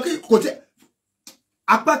ṣùgbọ́n kí kò tẹ́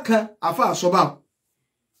apá kan àfa àsọ́bà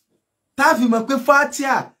tá a fi mọ̀ pé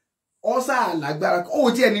Fatiha ọ̀sà lágbára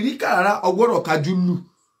ó ti ẹni rí kàràrà ọgbọ́dọ̀ kájú lù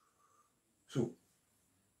so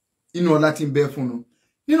inú ọlá tí ń bẹ fún un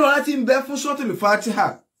nínú ọlá tí ń bẹ fún Suratul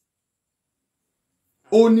Fatihah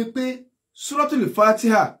ó ní pé Suratul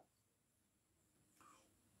Fatihah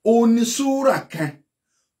ó ní súrà kan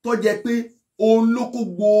tó jẹ́ pé òun ló kó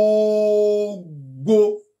gbogbo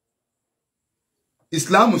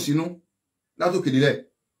ìsìláàmù sínú látòkè délẹ̀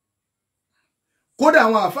kódà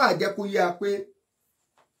àwọn àfáà jẹ́ kó yá pé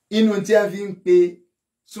inú tí a fi ń pe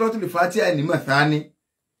Suratul Fatihah ní màtáni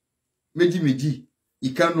méjì méjì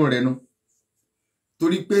ìkànnù rẹ̀ nu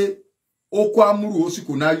torí pé ó kó amúrù ó sì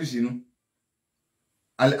kò náyù sínú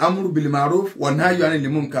al-amru bil ma'ruf wa nahyu 'anil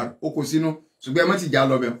munkar ó kò sínú ṣùgbọ́n ẹ má ti já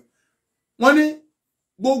lọ bẹ̀ wọ́n ní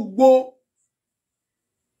gbogbo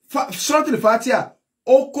Suratul Fatihah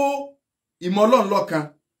ó kó ìmọ̀ Ọlọ́run lọ́kan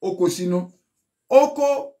ó kó sínú ó kó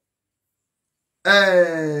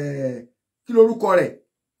kí lorúkọ rẹ̀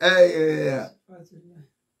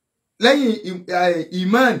lẹ́yìn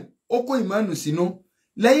iman ó kó ìmánu sínú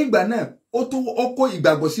lẹ́yìn ìgbà náà ó kó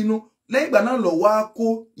ìgbàgbọ́ sínú lẹ́yìn ìgbà náà lọ wá kó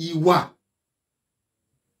ìwà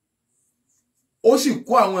ó sì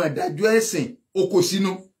kó àwọn ìdájọ́ ẹ̀sìn ó kó sínú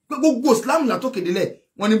pé gbogbo Islam látòkè délẹ̀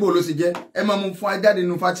wọ́n ní bó ló ṣe jẹ́ ẹ máa mú fún ajáde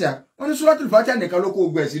nínú Fatiha wọ́n ní Suratul Fatiha nìkan ló kó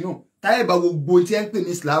gbẹ̀ sínú táyẹ̀ bá gbogbo tí ẹ ń pè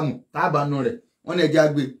ní Islam táàbà nù rẹ̀ wọ́n ní ẹjẹ́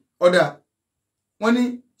àgbè ọ̀dà wọ́n ní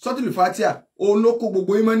Suratul Fatiha òun ló kó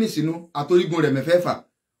gbogbo ìmánì sínú àtorígun rẹ̀ mẹ́fẹ̀ẹ̀fà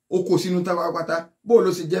ó kó sínú tápápátá bó ló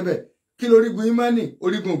ṣe jẹ́ bẹ́ẹ̀ kí lórígun ìmánì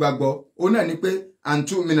orígun ìgbàgbọ́ òun náà ni pé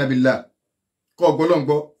antu minabillah kọ́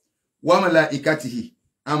ọgbọ́lọ́ngbọ́ wa malaikatihi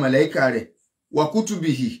àwọn màláíkà rẹ̀ wa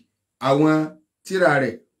kutubihi àwọn tírà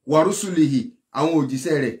rẹ̀ wa rusulihi àwọn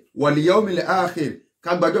òjíṣẹ́ rẹ̀ wal yawmil akhir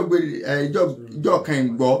ká gbàjọ́ gbé ìjọ kan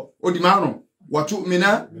ìgbọ́ ó di márùn wa tu'mina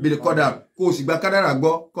bil qadar kó o sì gba kádàrà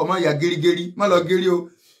gbọ́ kọ́ má ya gírígírí má lọ gírí o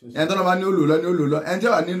ẹni tó lọ bá ní ó lò lọ ní ó lò lọ ẹni tí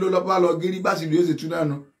wà ní ló lọ bá lọ gírí bá sì rí ó sì tún náà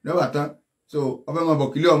nu lọ́wọ́ tán so ọfẹ́ máa bọ̀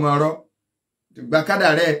kílẹ̀ ọmọ ọ̀rọ̀ gba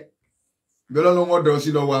kádàrà ẹ̀ bí ọlọ́run wọ́n dọ̀ sí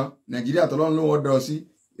lọ wa Nàìjíríà tọ́lọ́run ló wọ́n dọ̀ sí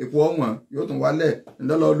epo ọ̀wọ́n yóò tún wálẹ̀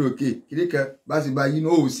ńlọ́lọ́ lòkè kíríkẹ́ bá sì bá yín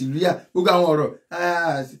ó sì rí à gbogbo àwọn ọ̀rọ̀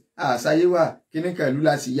àṣàyé wà kíníkà ìlú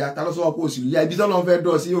la sì ya ta ló sọ pé òsì rí à ibi tọ́lọ́run fẹ́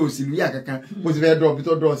dọ̀ sí òsì rí à kankan bó ti fẹ́ dọ̀ ibi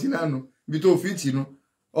tó dọ̀ sí náà nu ibi tó fìtì nu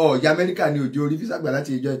ọ̀ọ́yà Amẹ́ríkà ni òjò orí físàgbà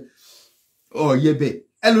láti ìjọ ọ̀ọ́yẹbẹ̀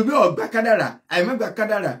ẹlòmí ọ̀gbà kádàrà àìmọ́gbà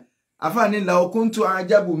kádàrà àfààní law kuntu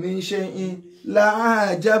ajabu min shay'in la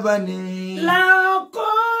ajabani. law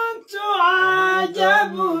kuntu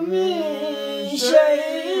أعجب من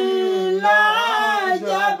شيء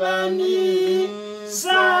لعجبني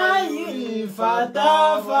سعي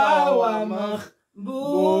الفتى فهو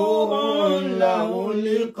مخبوء له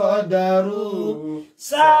القدر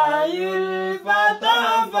سعي الفتى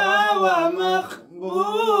فهو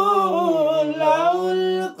مخبوء له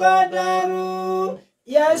القدر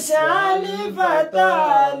يسعى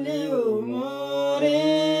الفتى لأمور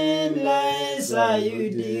ليس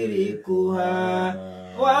يدركها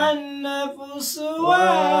والنفس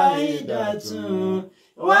واحدة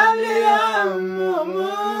والهم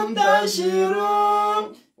منتشر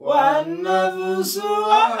والنفس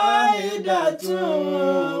واحدة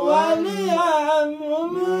والهم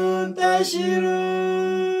منتشر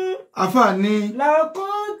àfààní لو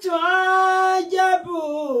كنت أعجب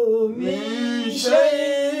من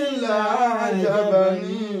شيء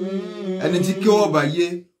لعجبني. ẹni tí kí wọ́n bá yé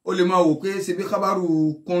ó lè máa wò pé ṣe bí kábàrù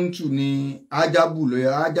kọ́ńtù ni ajábù lọ́yẹ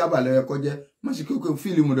ajábà lọ́yẹ kọjẹ́ má sì kí ó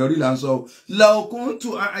fíìlì mọ̀dọ́rí là ń sọ law kuntu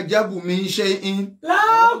ajabu min shay'in.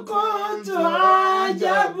 لو كنت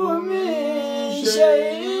أعجب من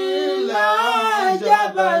شيء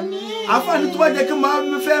لعجبني. àfààní tó bá jẹ́ kí máa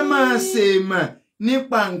fẹ́ máa ṣe mọ̀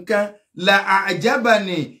nípa nǹkan la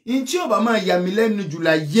àjábàní in tí ó bá máa yà mí lẹ́nu jù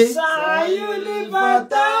láyé. سعي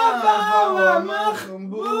الفتى فهو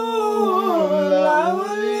مخبوء له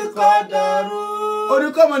القدر.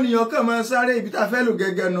 orúkọ ọmọnìyàn kan máa sáré ibi tá a fẹ́ lò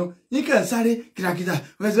gẹ́gẹ́ nu yín kàn sáré kìràkìtà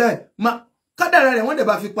wẹ́sẹ̀ máa kádàrá rẹ̀ wọ́n dẹ̀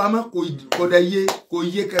bá fi pamọ́ kò dẹ̀ yé kò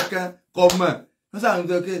yé kankan kò mọ̀ wọ́n sà ń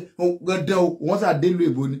sọ pé gẹ́dẹ́ wọ́n sà dé lu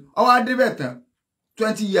èbó ni ọwọ́ adébẹ̀ tán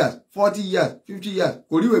 20 years 40 years 50 years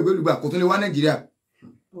kò rí ìwé gbélùgbà kò tún lè wá Nàìjíríà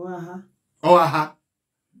ọwọ́ aha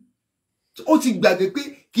ó ti gbàgbé pé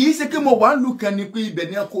kì í ṣe pé mo wà ń lù kan ni pé ibẹ̀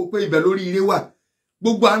ni kò pé ibẹ̀ lórí ire wà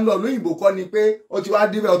gbogbo à ń lọ lóyìnbó kọ́ ni pé ó ti wá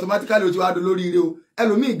débẹ̀ automatically ó ti wá do lórí ire o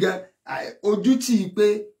ẹlòmíì gan ojú tì í pé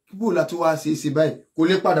bó la tó wá ṣe é ṣe báyìí kò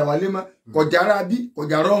lè padà wálé mọ́ kọjá ara bí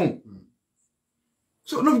kọjá rọrùn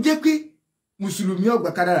so ló fi jẹ́ pé mùsùlùmí ọgbà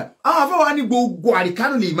kádàrá àwọn afọwọ́ ní gbogbo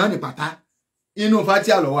àríkánù lè má ní pàtá inú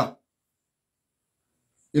Fatiha ló wà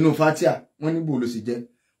inú Fatiha wọ́n ní bó ló sì jẹ́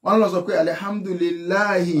wọ́n lọ sọ pé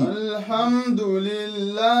alhamdulillahi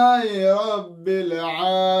rabbil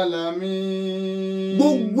alamin.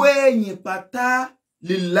 gbogbo ẹ̀yìn pátá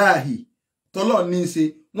lillahi tọ́lọ̀ ní í ṣe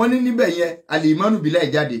wọ́n ní níbẹ̀ yẹn alìmọ́nù bílẹ̀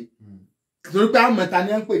jáde torí pé àmọ́ta ni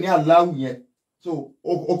wọ́n ń pè ní Allahu yẹn so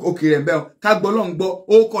òkè rẹ̀ bẹ́ẹ̀ ká gbọ́ lọ́n gbọ́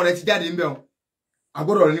ó kọ́ rẹ̀ ti jáde níbẹ̀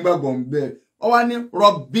agbọ́dọ̀ rẹ̀ nígbàgbọ́ bẹ́ẹ̀ ọ wá ní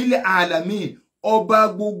rabbil alamin ọba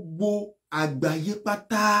gbogbo àgbáyé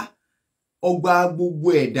pátá ọgbà gbogbo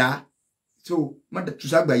ẹ̀dá so má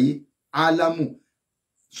tùsàgbáyé alamu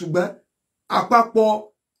ṣùgbọ́n àpapọ̀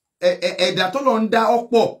ẹ̀dá tọ́lọ̀ ń dá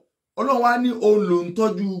ọ̀pọ̀ Ọlọ́run wá ní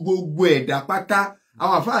olùntọ́jú gbogbo ẹ̀dá pátá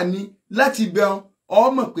àwọn àfáàní láti bẹ ọ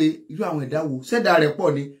mọ̀ pé irú àwọn ẹ̀dá wo ṣẹ̀dá rẹ̀ pọ̀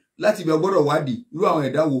ni láti bẹ gbọ́dọ̀ wádìí irú àwọn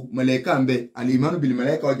ẹ̀dá wo màláíkà ń bẹ al-imanu bil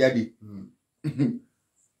màláíkà ó jáde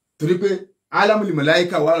torí pé alamul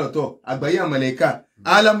màláíkà wà lọ́tọ̀ àgbáyé màláíkà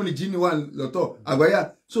alamul jini wà lọ́tọ̀ àgbáyé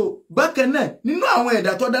so bákan náà nínú àwọn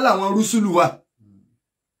ẹ̀dá tó dá láwọn rúsùlù wa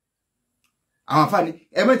àwọn àfáàní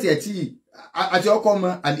ẹ̀mẹ́tì ẹ̀tì àti ọkọ̀ ọmọ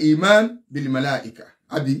al-iman bil màláíkà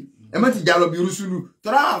àbí ẹ̀mẹ́tì já lọ bí rúsùlù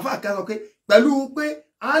tọ́ra àwọn àfáà kan sọ pé pẹ̀lú pé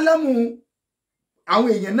alamu àwọn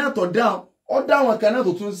èèyàn náà tó dá ọ dá àwọn kan náà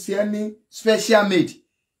tó tún ṣe ní special made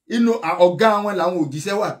inú ọ̀gá wọn làwọn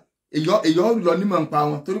òjíṣẹ́ wà èyàn lọ nímọ̀ ń pa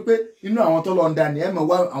wọn torí pé inú àwọn tó lọ ń dá ni ẹ mọ̀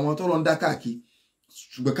wá àwọn tó lọ ń dá káàkiri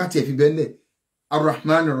ṣùgbọ́n ká tiẹ̀ fi bẹ́ẹ̀ lẹ̀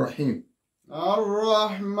Ar-Rahman Ar-Rahim.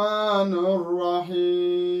 Ar-Rahman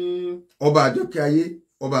Ar-Rahim. ọba àjọkẹ́ ayé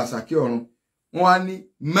ọba àsàkẹ́ ọ̀run wọ́n wá ní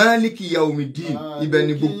Maliki Yawmiddin ibẹ̀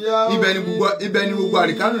ni gbogbo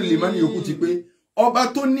àríkánù lè má ní yòókù ti pé ọba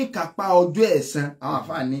tó ní kápá ọjọ́ ẹ̀san àwọn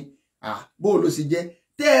àfààní bó ló sì jẹ́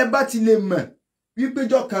tẹ́ ẹ bá ti lè mọ̀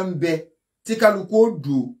wípéjọ́ kan ń bẹ tí kálukú ó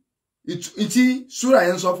dùn tí súrà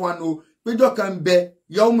yẹn sọ fún wa ní o péjọ́ kan ń bẹ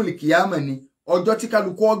Yawmul Qiyamah ni ọjọ́ tí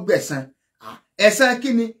kálukú ó gbẹ̀san ẹ̀san kí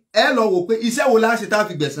ni ẹ lọ wò pé iṣẹ́ wo la ṣe tá a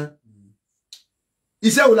fi gbẹ̀san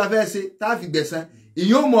iṣẹ́ wo la fẹ́ ṣe tá a fi gbẹ̀san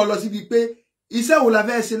ìyẹn ò mọ̀ ọ lọ síbi pé iṣẹ́ wo la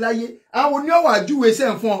fẹ́ ṣe láyé àwọn oníọ̀wà júwe iṣẹ́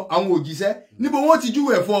fún àwọn òjíṣẹ́ níbo wọ́n ti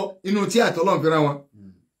júwe fún inú tí àtọ́lọ́n fi rán wọn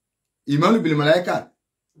ìmánù bil màláíkà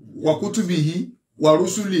wa kutubihi wa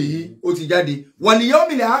rusulihi ó ti jáde wal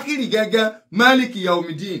yawmil akhiri gẹ́gẹ́ Maliki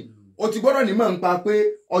Yawmiddin ó ti gbọ́dọ̀ ní mọ̀ ń pa pé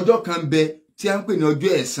ọjọ́ kan bẹ tí a ń pè ní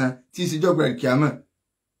ọjọ́ ẹ̀san tí ìṣèjọ́ gbẹ̀rẹ̀ kíámà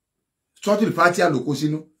Suratul Fatihah ló kó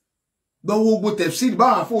sínú gbọ́wọ́ gbogbo tafsir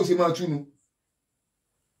báwọn afọ́ọ̀sẹ̀ máa túnu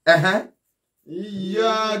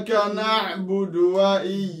Iyyaka na'budu wa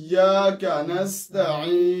iyyaka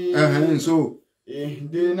nasta'in. So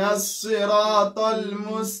اهدنا الصراط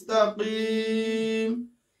المستقيم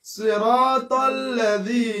صراط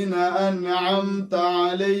الذين أنعمت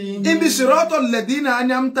عليهم. ibi siratal ladina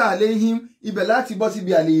an'amta alayhim ibẹ̀ láti bọ́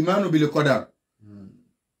síbi al-imanu bil qadar.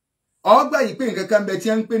 Ọgbà yìí pé nǹkan kan bẹ tí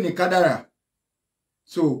ń pè ní kádàrà.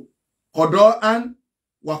 So qada'an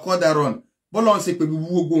wa qadaran bọ́lọ̀ ń ṣe pé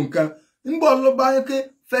gbogbo nǹkan ńgbọ́ ló bá yẹ pé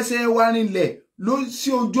fẹsẹ̀ wá nílẹ̀ ló sí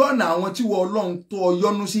ojú ọ̀nà àwọn tí wọ́n Ọlọ́run tó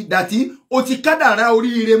yọ́nú sí dàtí ó ti kádàrà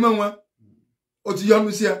oríire mọ́ wọn ó ti yọ́nú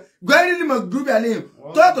sí ẹ gbẹ́rí ni mo gúrúbì àlẹ́yìn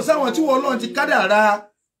tó yàtọ̀ sáwọn tí wọ́n Ọlọ́run ti kádàrà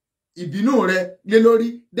ìbínú rẹ lé lórí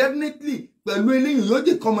definitely pẹ̀lú eléyìí yóò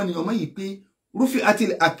jẹ́ kọ́mọnìyàn mọ́ yìí pé rúfì àti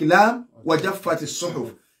àkìlá wàjá fati suhuf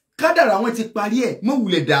kádàrà wọn ti parí ẹ̀ mọ́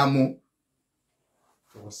wulẹ̀ dààmú.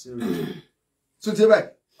 So ti báyìí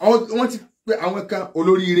wọ́n ti pé àwọn kan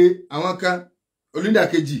olóríire àwọn kan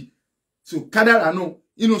olùdàkejì so kádàrà náà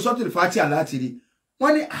inú Suratul Fatihah láti rí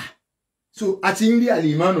wọ́n ní so àti ń rí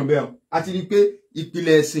al-imanu bẹ́ẹ̀ àti rí pé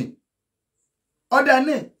ìpìlẹ̀ ẹ̀sìn ọ̀dà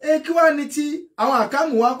náà kí wá ní tí àwọn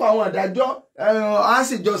àkámù wá pa àwọn àdájọ́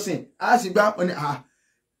àṣìjọsìn àṣìgbà wọn ni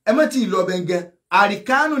ẹ mọ́ tí ìlú ọbẹ̀ ń gẹ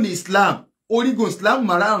àríkánù ní Islam orígun Islam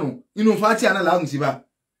márààrún inú Fatihah náà láàrùn sí bá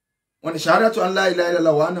wọn ni shahadatu an la ilaha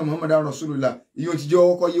illallah wa anna muhammadan rasulullah ìyóò ti jẹ́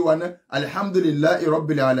ọkọ̀ yí wa náà alhamdulillahi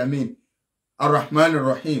rabbil alamin arrahman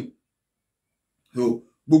arrahim so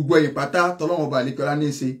gbogbo ẹ̀yìn pátá tọ́lọ́wọ́n ọba àlékọ́lá ní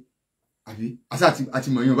í ṣe àbí àti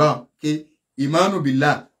mọ̀yún báwọn ké ìmánu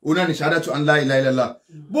billah ona ni shahadatu an la ilaha illallah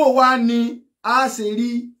bó wá ní a ṣe rí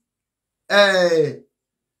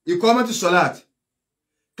iqamatu salat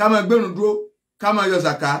ká máa gbẹ̀rún dúró ká máa yọ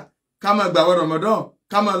zaka ká máa gbààwẹ̀ Ramadan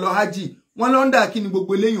ká máa lọ hajj wọ́n lọ ńdà kí ni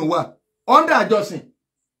gbogbo eléyìn wà ọ́ndà àjọsìn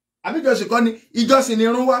àbí ìjọsìn kọ́ ni ìjọsìn ni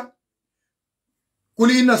irun wá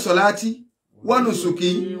kuli inna salati wa nusuki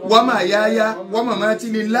wa mahyaya wa mamati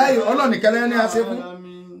lillahi Ọlọ́run nìkan ní a ṣe fún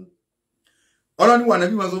Ọlọ́run wà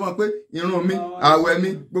nàbí ma sọ fún pé irun mi ààwẹ̀ mi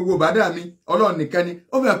gbogbo bàdà mi Ọlọ́run nìkan ni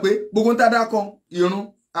ó fẹ́ pé gbogbo ń tádá kan irun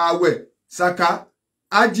ààwẹ̀ sàká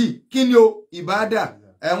ájì kí ni o ìbádà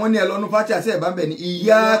ẹ̀wọ̀n ní ẹlọ́nu Fatihah àti ẹ̀bá ń bẹ̀ ní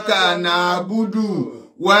iyyaka na'budu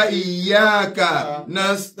wa iyyaka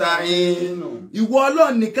nasta'in ìwọ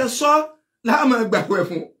Ọlọ́run nìkan sọ láàmú gbàgbọ́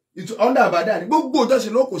fún ọ̀ndà àbádà ní gbogbo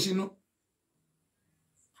ìjọsìn ló kò sínú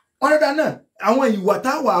ọ̀rẹ́dà náà àwọn ìwà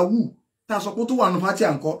táwà wù tá sọ pé tó wà nù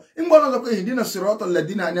Fatihah ńkọ́ ńgbọ́ náà sọ pé ihdina siratal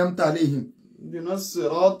ladina an'amta alayhim اهدنا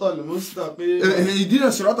الصراط المستقيم ihdina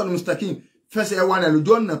siratal mustaqim fẹsẹ̀ wà ní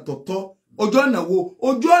lójú ọ̀nà tọ̀tọ̀ ojú ọ̀nà wo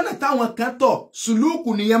ojú ọ̀nà táwọn kan tọ̀ sùlúùkù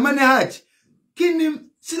nìyẹn manhaj kí ni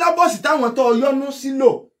sílábọ̀sì táwọn tọ̀ yọnu sílò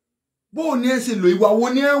bó ní ẹ ṣe lò ìwà wo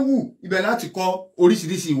ní ẹ wù ibẹ̀ láti kọ́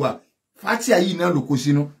oríṣiríṣi ìwà Fatihah yìí náà ló kó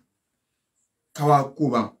sínú káwa kó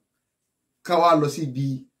bá káwa lọ sí ibi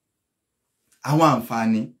àwọn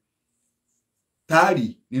àǹfààní táàrí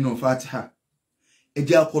nínú Fatihah ẹ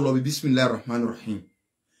jẹ́ á kọ́ lọ bí bismillahir rahmanir rahim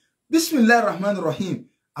bismillahir rahmanir rahim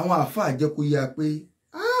àwọn àfáà jẹ́ kó yá pé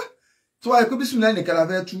tó wáyé pé bismillah nìkan la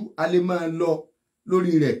fẹ́ tú a lè máa lọ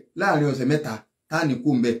lórí rẹ̀ láàrin ọ̀sẹ̀ mẹ́ta tá ní kó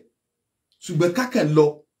ń bẹ ṣùgbọ́n kákẹ́ lọ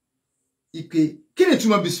ike kí ni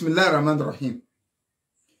túmọ̀ bismillahir rahmanir rahim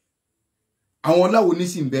àwọn láwo ní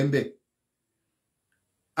sì ń bẹ́ẹ̀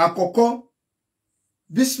àkọ́kọ́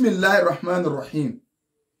bismillahir rahmanir rahim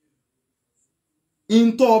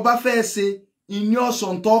ìntọ́ ọba fẹ́ ṣe ìní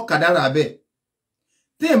ọ̀sán tó kàdára bẹ́ẹ̀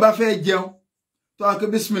tí èèyàn bá fẹ́ jẹun tó wá pé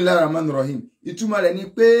bismillahir rahmanir rahim ìtumọ̀ rẹ̀ ni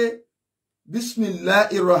pé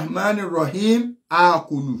bismillahir rahmanir rahim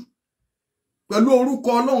àkùlù pẹ̀lú orúkọ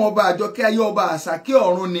Ọlọ́run ọba àjọkẹ́ ayé ọba àsàkẹ́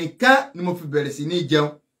ọ̀run nìkan ni mo fi bẹ̀rẹ̀ sí ní jẹun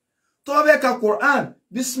tó bá fẹ́ ka Quran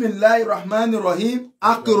bismillahir rahmanir rahim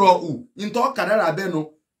aqra'u ìntọ́ kàdára bẹ́ẹ̀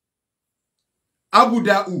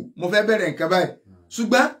abuda'u mo fẹ́ bẹ̀rẹ̀ nǹkan báyìí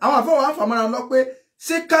ṣùgbọ́n àwọn àfọwọ́ àfàmọ́ra lọ pé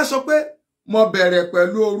ṣé ká sọ pé mo bẹ̀rẹ̀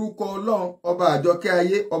pẹ̀lú orúkọ Ọlọ́run ọba àjọkẹ́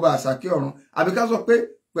ayé ọba àsàkẹ́ ọ̀run àbí ká sọ pé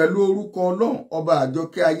pẹ̀lú orúkọ Ọlọ́run ọba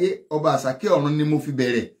àjọkẹ́ ayé ọba àsàkẹ́ ọ̀run ni mo fi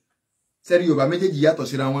bẹ̀rẹ̀ sẹ́rí Yorùbá méjèèjì yàtọ̀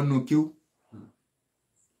síra wọn nù kí ó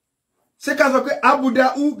ṣé ká sọ pé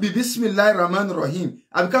abuda'u bi bismillahir rahmanir rahim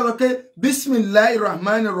àbí ká sọ pé bismillahir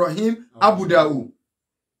rahmanir rahim abuda'u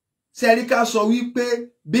sẹ́rí ká sọ wípé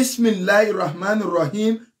bismillahir rahmanir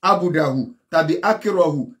rahim abuda'u tàbí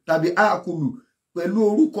akirahu tàbí akulu pẹ̀lú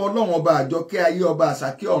orúkọ Ọlọ́run ọba àjọkẹ́ ayé ọba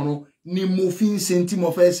àsàkẹ́ ọ̀run ni mo fi ń ṣe tí mo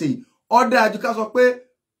fẹ́ ṣe ọdá àjọ ká sọ pé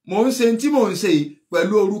mò ń ṣe tí mò ń ṣe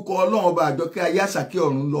pẹ̀lú orúkọ Ọlọ́run ọba àjọkẹ́ ayé àsàkẹ́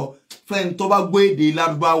ọ̀run lọ fẹ́ni tó bá gbọ́ èdè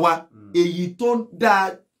Lárúbáwá èyí tó dáa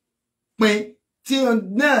pin tí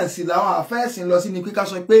náà sì làwọn àfẹ́sìn lọ sí ni pé ká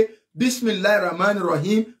sọ pé bismillahir rahmanir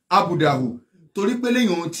rahim abudahu torí pé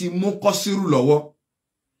lẹ́yìn òun ti mú kọ́sírù lọ́wọ́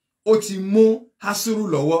ó ti mú hásírù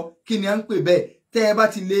lọ́wọ́ kí ni à ń pè bẹ́ẹ̀ tẹ́ ẹ bá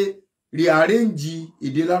ti lè rearrange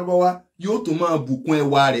èdè Lárúbáwá yóò tó máa bùkún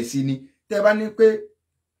ẹwà rẹ̀ sí ni tẹ́ bá ní pé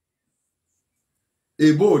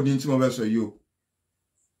èbó ní tí mo fẹ́ sọ yìí o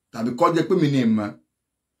tàbí kó jẹ́ pé mi ní ìmọ̀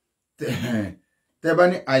tẹ́ bá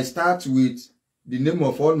ní I start with the name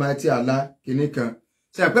of Almighty Allah kìíní kan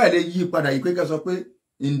ṣe àpẹ́ ẹ̀lẹ́ yí padà yìí pé ká sọ pé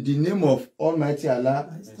in the name of Almighty Allah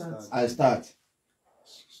I start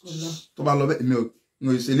tó bá lọ bẹ́ẹ̀ mi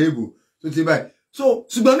ò ìṣẹ̀lẹ̀ ìbò tó ti báyìí so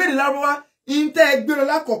ṣùgbọ́n ní èdè Lárúbáwá ìntẹ́ gbèrò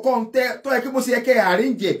lákọ̀ọ́kọ́ ntẹ́ tó yẹ kí mo ṣe yẹ kẹ́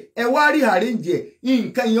àríǹjẹ ẹ wá rí àríǹjẹ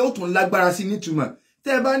nǹkan yẹn ó tún lágbára sí nítumọ̀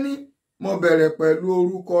tẹ́ bá ní mo bẹ̀rẹ̀ pẹ̀lú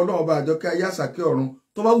orúkọ Ọlọ́run bá àjọkẹ́ ayé àsàkẹ́ ọ̀run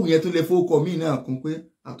tó bá wù yẹn tó lè fowókọ míì náà kún pé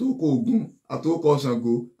àtòkọ Ògún àtòkọ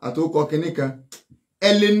Ṣàngó àtòkọ kìnìkan ẹ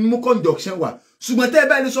lè mú conjunction wà ṣùgbọ́n tẹ́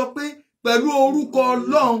bá ní sọ pé pẹ̀lú orúkọ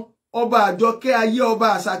Ọlọ́run ọba àjọkẹ́ ayé ọba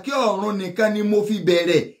àsàkẹ́ ọ̀run nìkan ni mo fi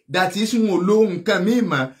bẹ̀rẹ̀ dàtí sùn ò lo nǹkan míì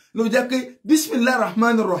mà ló jẹ́ pé bismillah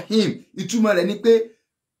rahman rahim ìtumọ̀ rẹ̀ ni pé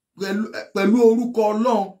pẹ̀lú orúkọ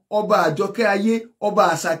Ọlọ́run ọba àjọkẹ́ ayé ọba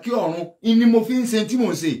àsàkẹ́ ọ̀run ni mo fi ń ṣe tí mò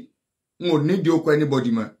ń ṣe n ò ní di okọ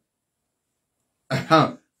anybody mọ́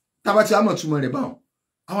tabati àmọ̀ túmọ̀ rẹ̀ báwọn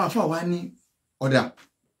àwọn àfáà wa ní ọ̀dà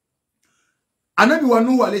Ànábì wa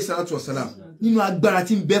Nuhu alayhi salatu wassalam nínú agbára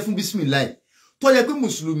tí ń bẹ fún bismillah tó yẹ pé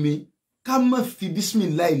mùsùlùmí ká má fi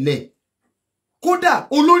bismillah lẹ̀ kódà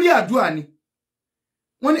olórí àdúrà ni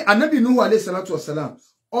wọ́n ní Ànábì Nuhu alayhi salatu wassalam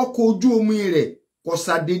ọkọ̀ ojú omi rẹ̀ kò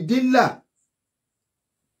ṣàdédé là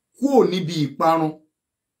kúrò níbi ìparun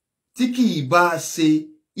tí kì í bá ṣe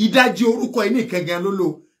ìdájí orúkọ inú ìkẹgàn lólò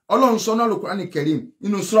Ọlọ́run sọ náà Al-Qur'an Karim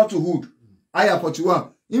nínú Suratul Hud aya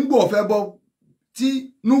 41 ńgbò ọ̀fẹ́ bọ́ tí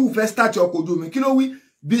Nuhu fẹ́ start ọkọ̀ ojú omi kí ló wí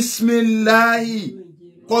bismillahi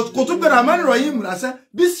kò tó bẹ̀rẹ̀ Rahman Rahim lásán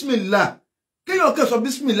bismillah kéèyàn kẹ́ sọ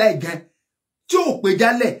bismillah gan tí ò pè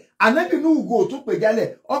jálẹ̀ Ànábì Nuhu go tó pè jálẹ̀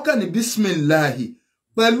ọkàn ní bismillahi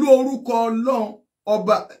pẹ̀lú orúkọ Ọlọ́run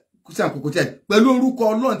ọba kùsàn kòkò tẹ̀ pẹ̀lú orúkọ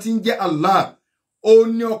Ọlọ́run tí ń jẹ́ Allah ó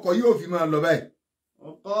ní ọkọ̀ yóò fi máa lọ báyìí.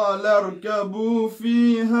 وقال اركبوا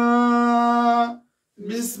فيها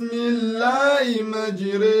بسم الله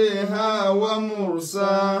مجريها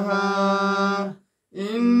ومرساها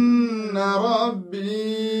إن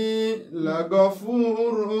ربي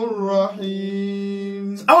لغفور رحيم.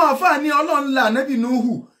 àwọn àfáà ní Ọlọ́run la Ànábì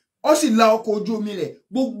Nuhu ó sì la ọkọ̀ ojú omi rẹ̀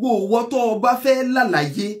gbogbo owó tó o bá fẹ́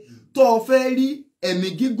lálàyé tó o fẹ́ rí ẹ̀mí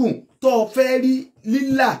gígùn tó o fẹ́ rí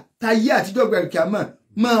lílà táyé àtijọ́ gbẹ̀rẹ̀ kíámà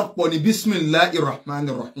máa pọ̀ ní bismillahir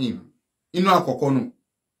rahmanir rahim inú àkọ́kọ́ nù.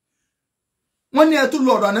 wọ́n ní ẹ tó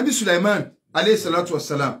lọ ọ̀dọ̀ Ànábì Sulaiman alayhi salatu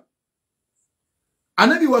wassalam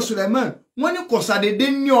Ànábì wa Sulaiman wọ́n ní kò ṣàdédé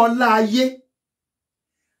ní ọlá ayé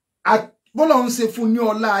bọ́lá ń ṣe fún ní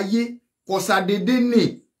ọlá ayé kò ṣàdédé ní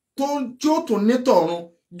tó tí ó tún ní tọ̀run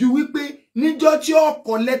ju wípé níjọ́ tí ó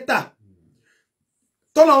kọ lẹ́tà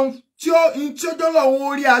tọ́lọ́run tí ó jọ́lọ́run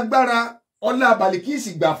orí agbára ọlá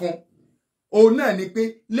Bàlíkísì gbà fún òun náà ni pé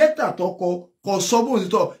lẹ́tà tó kọ sọ́bùn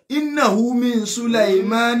títọ́ innahu min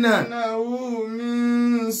Sulaimana. innahu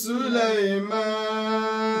min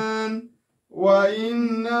Sulaiman wa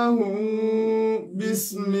innahu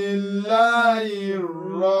bismillahir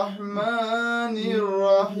rahmanir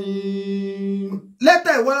rahim.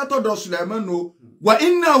 lẹ́tà ìwá látọ̀dọ̀ Sulaiman o wa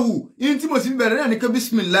innahu in tí mo sì ń bẹ̀rẹ̀ náà ní pé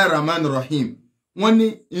bismillahir rahmanir rahim wọ́n ní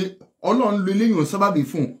Ọlọ́run lo eléyìn sábàbí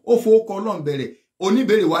fún ó fowókọ Ọlọ́run bẹ̀rẹ̀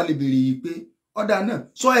oníbèrè wa lè béèrè yìí pé ọ̀dà náà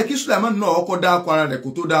sọ ẹ kí Sulaiman náà ọkọ̀ dáàkọ ara rẹ̀ kó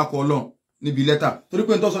tó dáàkọ Ọlọ́run níbi lẹ́tà torí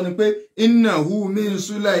pé n tó sọ ni pé innahu min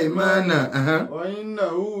Sulaimana. wa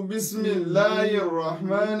innahu bismillahir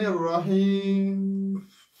rahmanir rahim.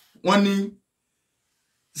 wọ́n ní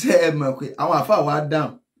ṣé ẹ mọ̀ pé àwọn àfáà wa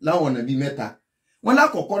dáhùn láwọn ọ̀nà bíi mẹ́ta wọ́n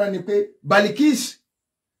lákọ̀ọ́kọ́ rẹ̀ ni pé Balikis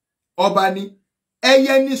ọba ni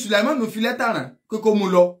ẹyẹ ní Sulaiman fi lẹ́tà rán pé kó mú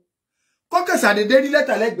lọ kọ́kẹ́sà dédé rí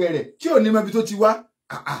lẹ́tà lẹ́gbẹ̀ẹ́ rẹ̀ tí ò ní mọ́bi tó ti wá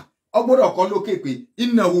ọgbọ́dọ̀ kọ́ lókè pé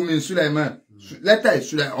innahu min Sulaiman lẹ́tà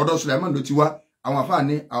ọ̀dọ̀ Sulaiman ló ti wá àwọn àfáà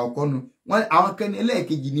ní àkọ́kọ́ nu wọ́n àwọn kẹ́ni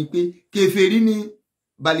ẹlẹ́ẹ̀kejì ni pé kèfèrí ni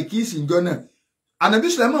Balikis ìjọ náà Ànábì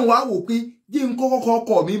Sulaiman wá wò pé jí n kọ́kọ́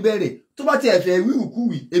kọ́ mi bẹ̀rẹ̀ tó bá ti ẹ̀fẹ̀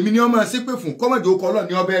wíwùkúwì èmi ni wọ́n máa ṣépè fún kọ́mọ̀dé ó kọ́ Ọlọ́run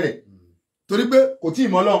ní ó bẹ̀rẹ̀ torí pé kò tí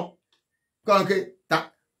ì mọ́ Ọlọ́run kọ́ńké ta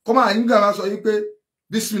kọ́mọ̀ nígbà máa sọ wípé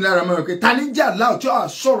bismillahir rahmanir rahim ta ní jà láò tí ó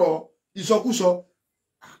sọ̀rọ̀ ìsọkúsọ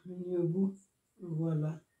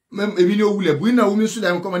èmi ni ó wulẹ̀ bú iná omi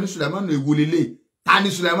Sulaiman kọ́mọ ní Sulaiman nù èwo lélẹ̀ ta ní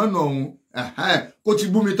Sulaiman nù ọ̀hún kó ti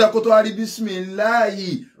bú mi tá kó tó wá rí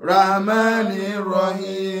bismillahir rahmanir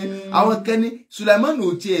rahim àwọn kẹ́ni Sulaiman nù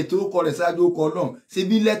tiẹ̀ tó kọ rẹ̀ ṣáájú kọ Ọlọ́run ṣe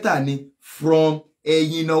bí lẹ́tà ni from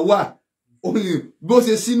ẹ̀yìn náà wà bó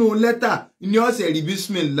ṣe sínú lẹ́tà ni ó ṣe rí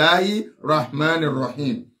bismillahir rahmanir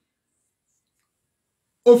rahim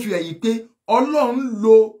ó fi ẹ̀yìn pé Ọlọ́run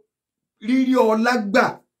lo rírí ọlá gbà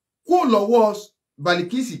kó lọ́wọ́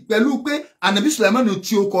Balikisi pẹ̀lú pé Ànábì Sulaiman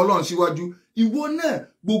tí ó kọ Ọlọ́run síwájú ìwọ náà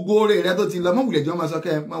gbogbo rẹ̀ tó ti lọ mọ́ wùlẹ̀ jọ máa sọ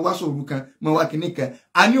kẹ́ máa wá sòrò kan máa wá kinní kan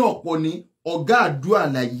a ní ọ̀pọ̀ ní ọ̀gá àdúrà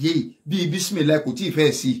láyé bíi bísímìlá kò tí ì fẹ́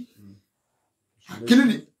sí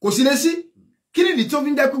kínídì kò sí lé sí kínídì tó fi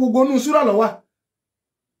ń jẹ́ pé gbogbo inú súrà ló wà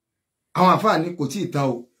àwọn àfáà ní kò tí ì tán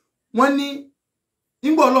o wọ́n ní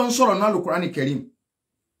nígbà Ọlọ́run sọ̀rọ̀ náà Al-Qur'ani Karim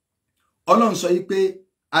Ọlọ́run sọ yìí pé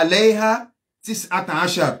alayha tis'ata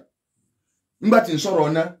ashar nígbà tí ń sọ̀rọ̀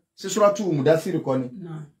ọ̀nà sí Suratul Mudaththir kọ́ ni.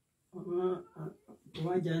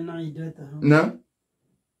 Náà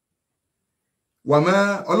wàmọ́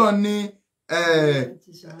Ọlọ́run ní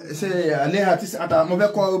ṣe alayha tis'ata mo fẹ́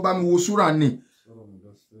kọ́ bá mi wo súrà ni.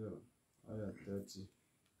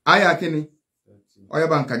 Àyà kíni ọyọ́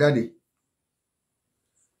bá ń kà jáde.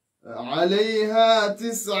 Alayha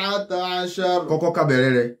tis'ata ashar. Kọ́kọ́ ká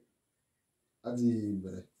bẹ̀rẹ̀ rẹ̀.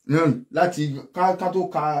 Láti ká tó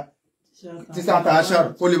ka tis'ata ashar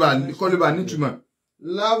kó lè bá nítumọ̀.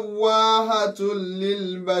 Lawahatul lil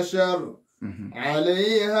bashar.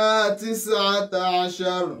 Alayha tis'ata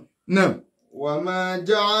ashar. Náà. وما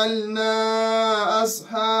جعلنا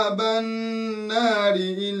أصحاب النار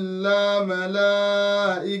إلا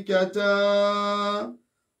ملائكة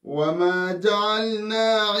وما جعلنا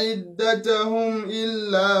عدتهم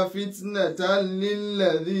إلا فتنة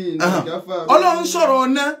للذين كفروا. Ọlọ́run sọ̀rọ̀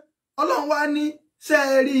ọ̀nà Ọlọ́run wá ní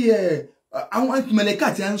sẹ́ẹ̀rí àwọn mẹ̀lẹ́kà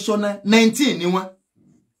tí a ń sọ náà 19 ni wọ́n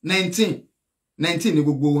 19 ni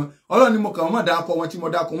gbogbo wọn Ọlọ́run ni mo kàn wọ́n mọ̀ dákọ̀ wọn tí mo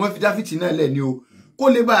dákọ̀ wọ́n fi dá fìtínà lẹ̀ ni o kó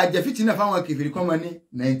lè bá jẹ́ fìtínà fáwọn kèfèrí kan mọ́ ní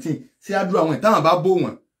 19 sí àdúrà àwọn ìtàwọn bá bó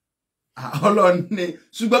wọn Ọlọ́run ní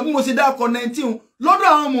ṣùgbọ́n bí mo ṣe dákọ̀ 19 lọ́dọ̀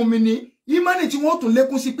àwọn mùmínì ìmánì tí wọ́n tún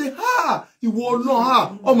lékún sí pé ìwọ Ọlọ́run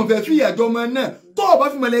ọmọ fẹ́ fi ìyàjọ́ ọmọ náà tó o bá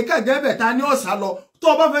fi mọ̀lẹ́kà gẹ́bẹ̀ ta ní ọ̀sà lọ tó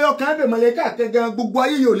o bá fẹ́ yọ kàn bẹ̀ mọ̀lẹ́kà kẹ́gẹ́ gbogbo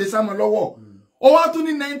ayé yóò lè sá mọ́ lọ́wọ́ ó wá tún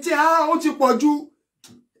ní 19 ó ti pọ̀ ju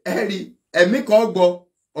ẹ̀rí ẹ̀mí kan gbọ́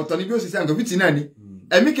ọ̀tọ̀ ni bí ó ṣe sẹ́yìn tó fìtínà ni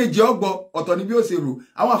ẹ̀mí kejì ọgbọ́ ọ̀tọ̀ ni bí ó ṣe rò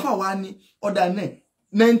àwọn àfáà wa ní ọ̀dà náà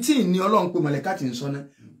 19 ni Ọlọ́run pé mọ̀lẹ́kà tí ń sọ náà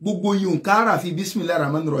gbogbo yìí kára fi bismillahir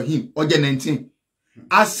rahmanir rahim ó jẹ́ 19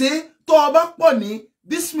 àṣé tó o bá pọ̀ ní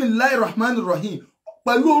bismillahir rahmanir rahim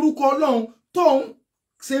pẹ̀lú orúkọ Ọlọ́run tó ń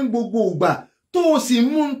ṣe ń gbogbo ìgbà tó o sì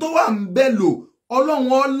mú tó wà ń bẹ́ lò Ọlọ́run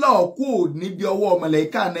ọlọ́ọ̀kú níbi ọwọ́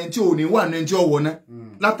mọ̀lẹ́kà 19 ò ní wà 19 ọwọ́ náà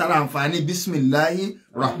látara àǹfààní bismillahir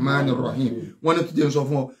rahmanir rahim wọ́n ní tó jẹ́ ń sọ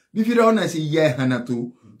fún ọ bí fíra ọ̀nà sí yẹ ẹ̀hànà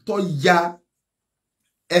tó ya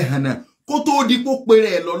ẹ̀hànà kó tó di pó pèrè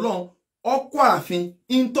ẹ̀ lọ́lọ́run ọkọ̀ ààfin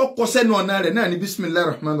in tó kọ sẹ́nu ọ̀nà rẹ̀ náà ní bismillahir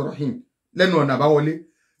rahmanir rahim lẹ́nu ọ̀nà àbáwọlé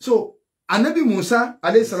so anabi Musa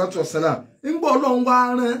alayhi salatu wassalam ń gbọ́ Ọlọ́run wá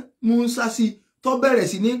rán Musa sí tó bẹ̀rẹ̀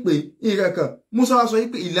sí ní pé ìrẹ̀kàn Musa wá sọ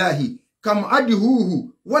pé ilahi kam adihuhu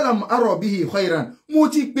walam ara bihi khairan mo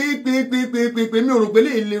ti pé mi ò rò pé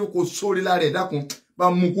lè kò sórí lára ẹ̀ dákun bá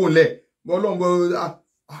mú kó lẹ̀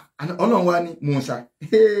Ọlọ́run wá ní Musa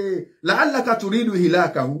la'allaka turidu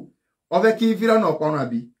hilakahu ọfẹ́ kí Fíráúnà ọ̀pọ̀run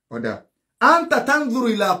àbí ọ̀dà anta tanzuru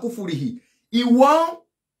ila kufurihi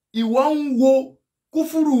ìwọ ń wo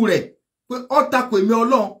kúfúrú rẹ̀ pé ó tako èmi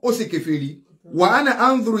Ọlọ́run ó sì kèfèrí wa ana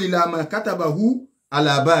anzuru ila ma katabahu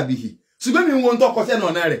ala babihi ṣùgbọ́n mi ń wo ń tọ́kọ sẹ́nu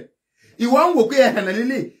ọ̀nà rẹ̀ ìwọ ń wò pé ẹ̀hànà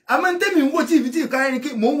lílé àmọ́ ń tẹ́mi ń wò tí ìfitì káyẹ̀rin kí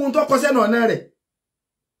mò ń wo ń tọ́kọ sẹ́nu ọ̀nà rẹ̀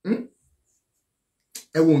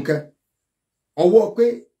ẹ wo nǹkan ọwọ́ pé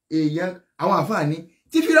èèyàn àwọn àǹfààní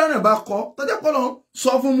tí Fíráúnà bá kọ tọ́jọ́ pọ́ lọ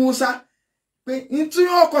sọ fún Musa pé n tí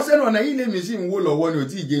wọ́n kọ sẹ́nu ọ̀nà yìí lèmi sì ń wò lọ́wọ́ ni ò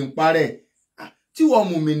tí ì jẹ́ ń parẹ́ tí wọ́n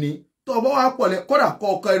mú mi ní tó bá wá pọ̀ lẹ́ kọ́dà kọ́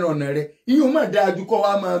ọkọ ẹnu ọ̀nà rẹ̀ ìyóò má dáa ju kọ́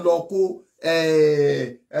wa máa lọ kó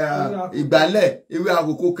ìgbálẹ̀ ewé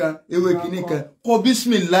àkókò kan ewé kìíní kan kọ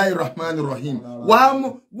bismillahir rahmanir rahim wàá mú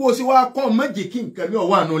bó o sì wá kọ́ méjì kí nǹkan ní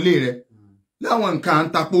ọwọ́ àánú ilé rẹ̀ láwọn nǹkan à ń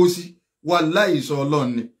tapó sí wàláhì sọ Ọlọ́run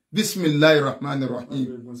ni bismillahir rahmanir rahim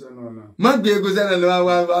má gbé egun sẹ́nà lọ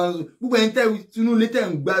wá gbogbo ẹni tẹ́ tinú ilé tẹ́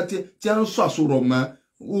ń gbá tí a ń sọ àsọ̀rọ̀ mọ́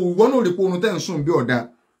òwò náà rí pé orun tẹ́ ń sùn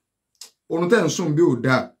bí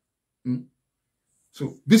ọ̀dà so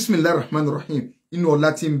bismillahir rahmanir rahim inú ọlá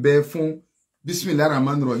tí ń bẹ fún bismillahir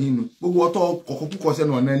rahmanir rahim gbogbo ọtọ kọ̀kọ́ púpọ̀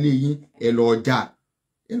sẹ́nu ọ̀nà ilé yín ẹ lọ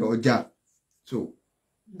ọjà so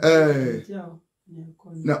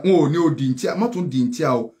wọn ò ní o dì ń tíà má tún dì ń tíà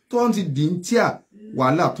o tó ń ti dì ń tíà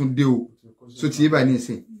wàhálà tún dé o so ti yé báyìí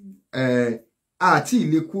nísìn àti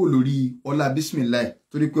ilé kúrò lórí ọlá bismillah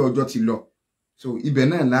torí pé ọjọ́ ti lọ so ibẹ̀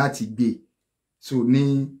náà láti gbé so ní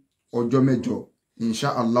ọjọ́ mẹ́jọ insha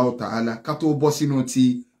Allah ta'ala ká tó bọ́ sínú ti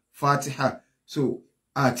Fatiha so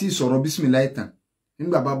àti ìsọ̀rọ̀ bismillah tán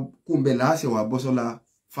nígbà bá kó ń bẹ láàṣẹ wà bọ́ sọ́la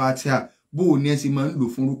Fatiha bó o ní ẹ sì máa ń lò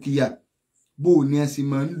fún rúkìyà bó o ní ẹ sì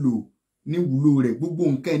máa ń lò ní wúlò rẹ̀ gbogbo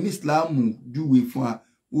nǹkan ní Ìsìláàmù júwe fún wa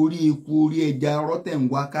orí eku orí ẹja rọ́tẹ̀ ń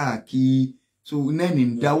wá káàkiri so iná ní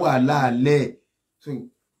ń dá wàhálà alẹ́ so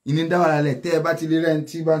ìní ń dá wàhálà alẹ́ tẹ́ ẹ bá ti lè rẹ́ni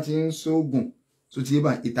tí bá ti ń sóògùn so ti yé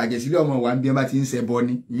bá ìtàjẹ̀sílẹ̀ ọmọ wa ń bí ẹ bá ti ń ṣẹbọ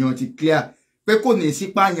ni ìyẹn ti clear pé kò ní sí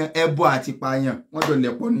pààyàn ẹbọ àti pààyàn wọ́n jọ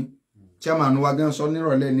lẹ̀pọ̀ ni chairman wa gan sọ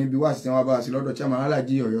nírọ̀lẹ́ níbi wá sí wọn bá wa sí lọ́dọ̀ chairman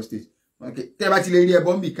Aláàjì Ọ̀yọ́ state tẹ́ bá ti lè rí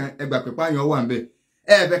ẹbọ nbì kan ẹ gbà pé pààyàn wà ńbẹ̀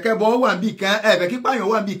ẹ fẹ́ kẹ́bọ wà ńbì kan ẹ fẹ́ kí pààyàn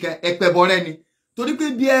wà ńbì kan ẹ pẹbọ rẹ ni torí pé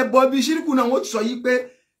bí ẹbọ bí ṣírìkù náà wọ́n ti sọ yí pé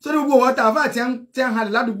sórí gbogbo wọn tà fà tí ń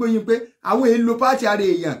halẹ̀ ládùúgbò yín pé àwọn èèlò pàtì ara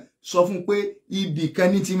èèyàn sọ fún pé ibì kan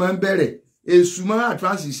ní ti máa ń bẹ̀rẹ̀ èṣù máa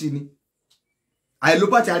advance sí ni àìlò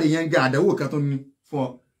pàtì ara èèyàn gan àdánwò kan tó ní fún ọ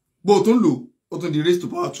bó o tún lò ó tún di raise to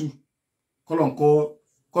power 2 kọlọ̀nkọ́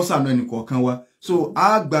kọ́sànù ẹnì kọ̀ọ̀kan wa so a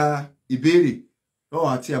gba ìbéèrè lọ́wọ́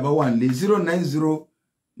àti àbá wà nílé 090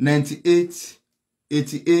 98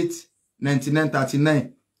 88 99 39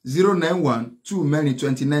 091 2 mẹ́rin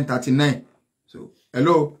 29 39 so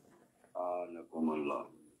hello.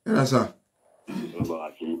 Hello sir.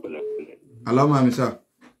 Hello mami sir.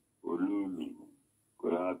 Olóòlù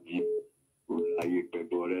kọ́ra bí ayé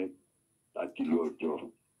pẹ̀bọ rẹ láti lọ ọjọ́.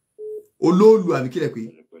 Olóòlù àbí kílẹ̀ pé.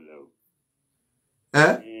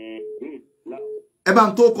 Ẹ bá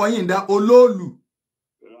ń tó kọ yín dá olóòlù.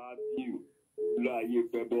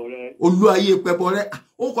 Olú ayé pẹ̀bọ rẹ.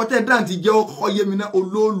 Ó kọ tẹ́ dáǹtì jẹ́ ó kọ́ yé mi ná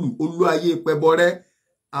olóòlù olú ayé pẹ̀bọ rẹ.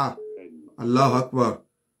 Allahu Akbar.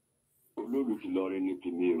 Olóòlù ti lọ rí ní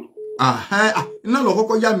kìíní o. Iná lọ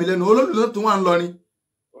kọ́kọ́ yá mi lẹ́nu olóòlù ló tún wà ń lọrin.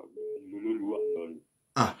 Olóòlù wà lọrin.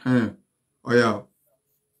 Ọ̀yà o.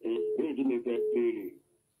 Bẹ́ẹ̀ tí mi fẹ́ béèrè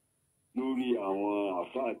lórí àwọn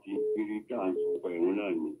àfáà àti píríkà àǹsọ̀pọ̀ ẹ̀rùn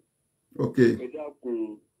náà ni. Ok. Ẹ dákun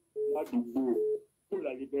ládùúgbò kó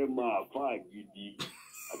láti fẹ́ máa àfáà gidi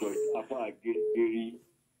àtọ̀tí àfáà gírí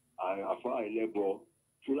àfáà ẹlẹ́bọ.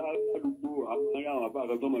 Ṣọlá ládùúgbò àwọn àfáà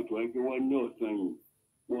kan tó mọ̀ tó wáyé pé wọ́n ní ọ̀sán yìí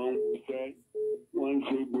wọ́n ń fẹ́ wọ́n ń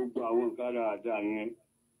ṣe gbogbo àwọn nǹkan dáadáa yẹn.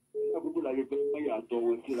 Ládùúgbò láti fẹ́ wọ́n yàtọ̀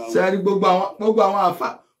wọn síra wọn. Sẹ́rí gbogbo àwọn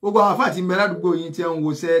àfáà tí ń bẹ ládùúgbò yín tí ń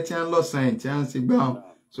wọṣẹ́ tí ń lọ́sàn-án tí ń ṣe gbá wọn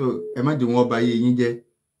so ẹ má dì wọn ọba yé yín jẹ́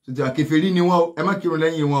tuntun àkèfèrí ni wọn o ẹ má kírun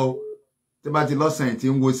lẹ́yìn wọn o tí bá ti lọ́sàn-án tí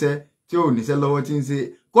ń wọṣẹ́ tí ò níṣẹ́ lọ́wọ́ tí ń ṣe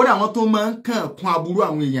kódà wọn tó máa ń kàn kún aburú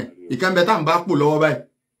àwọn èèyàn ìkànnbẹ tá à ń bá pò lọ́wọ́ báyìí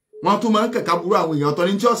wọn tó máa ń kàn káburú àwọn èèyàn ọ̀tọ̀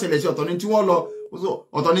ní tí ó ṣẹlẹ̀ sí ọ̀tọ̀ ní tí wọ́n lọ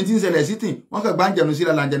ọ̀tọ̀ ní tí ń ṣẹlẹ̀ sí tìǹ wọ́n kàn gbá ń jẹnu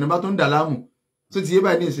síra làǹjẹ̀nu bá tó ń dà láàmú tó ti yé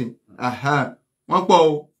báyìí nísìn wọ́n pọ̀ o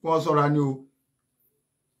kí wọ́n ṣọ́ra ni o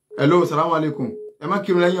hello salamu alaikum ẹ má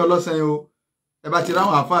kírun lẹ́yìn ọlọ́sàn yìí o ẹ bá ti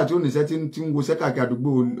ráwọn àfáà tí ó níṣẹ́ tí ń wo sẹ́kàkì àdúgbò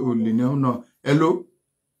olè ní ọ̀nà hello.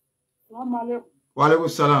 Wa alaikum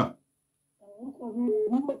salam.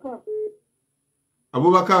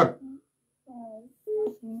 Abubakar.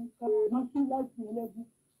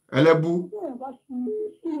 Ẹlẹ́bú.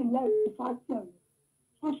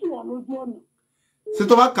 Ṣé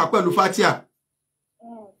tó bá kà pẹ̀lú Fatiha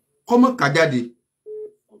kọ́mọ̀ kà jáde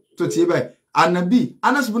tó ti yé báyìí Ànábì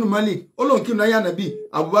Anas bin Malik olóhùn kí n náà Ànábì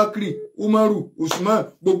Abubakar Umaru Usman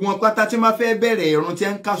gbogbo wọn pátá tí máa fẹ́ bẹ̀rẹ̀ ìrun tí ń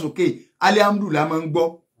kà sókè alihamdulilayi máa ń gbọ́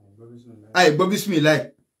àìgbọ́ bísímìláì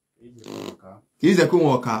kì í ṣe pé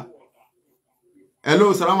wọn ọ̀ka hello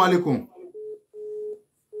salamu alaikum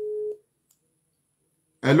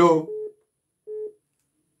hello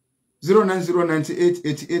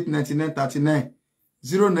 09098889939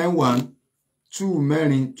 091 2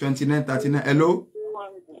 mẹ́rin 2939 hello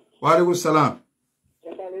wa alaikum salam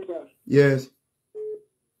yes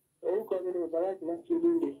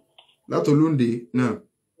láti Olúndé náà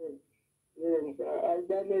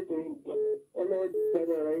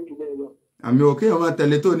àmì òkè ọmọ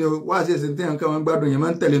tẹ̀lé tó ní o wá sí ẹ̀sìn tí nǹkan wọn gbádùn yẹn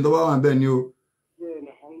máa ń tẹ̀lé tó bá wà bẹ́ẹ̀ ni o.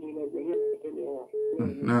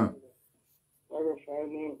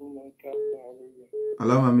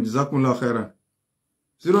 Allahumma amin jazakumullahu khairan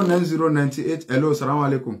 09098 hello salamu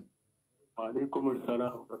alaikum. Alaikum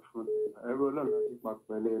salam ẹ̀rọ náà láti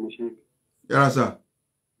pàpẹ́lẹ́ ẹni ṣe. Yàrá sà.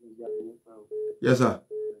 Yes sir.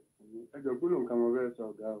 Ẹjọ́ gbọ́dọ̀ nǹkan mo fẹ́ sọ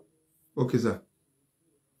ọ̀gá o. Okay sir.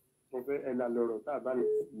 Mo fẹ́ ẹ̀là lọ́rọ̀ tá a bá lè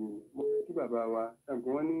fi mo fẹ́ kí bàbá wa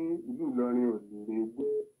ẹ̀gbọ́n wọn ní ìlú Ìlọrin ò lè gbó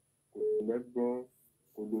kò sì lẹ́gbọ́n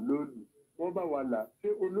kò lè lóòlù wọ́n bá wa là ṣé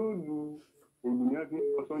olóòlù olùyàn fi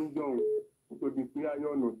ọsán ń jọ̀hún kó di pé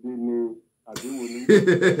ayọ̀nà dé ni àdéhùn ní.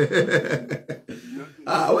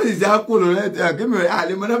 Wọ́n sì ṣe àkólò rẹ̀ kémi rẹ̀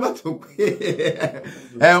àlè mọ́ náà bá tó pé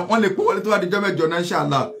wọ́n lè pọ̀ wọlé tó wà díjọ́ mẹ́jọ náà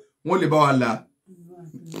ṣàlà wọ́n lè bá wa là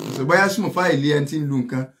ṣùgbọ́n yá súnmọ́ fáìlì ẹni tí ń lu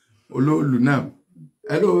nǹkan olóòlù náà.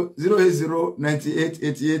 Hello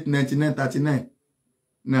 08098889939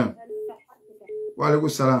 náà. Wa alaikum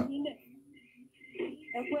salam.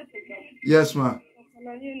 Yes ma.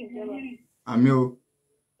 Àmì o.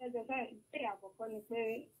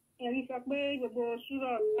 ẹ̀rí sọ pé gbogbo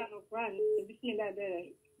ṣúrọ̀ ìlànà Quran bísímìlá bẹ̀rẹ̀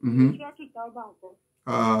Suratul Tawbah nǹkan.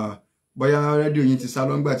 Bóyá rédíò yín ti sá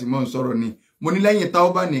lọ́ngbà tí mò ń sọ̀rọ̀ ni mo ní lẹ́yìn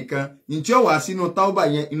Tawbah nìkan ǹjẹ́ ó wà sínú Tawbah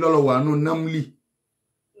yẹn ńlọ́lọ́wọ́ àánú Namli.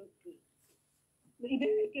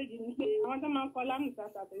 Ìbéèrè kejì ni pé àwọn tó máa ń kọ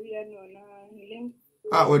lámùsàsà torí ẹnu ọ̀nà ilé.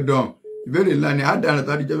 Ọ̀dàn ìbéèrè ńlá ni àdàrà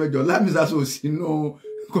tàbí jẹ́ mẹ́jọ lámùsàsà ò sínú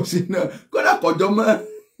kò sínú kódà kọjọ́ mọ́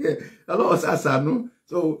ọlọ́wọ́ sàṣàánú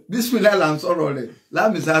so bísímìlá là ń sọ̀rọ̀ rẹ̀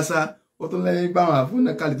lámùsàsà ó tún lẹ́yìn báwọn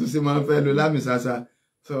àfúnná kálí tó ṣe máa ń fẹ́ lo lámùsàsà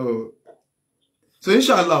so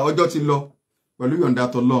inshallah ọjọ́ ti lọ pẹ̀lú yọ̀ǹda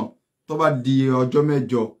t'Ọlọ́run tó bá di ọjọ́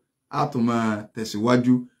mẹ́jọ á tún máa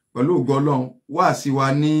tẹ̀síwájú pẹ̀lú ògo Ọlọ́run wá sí wa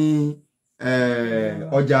ní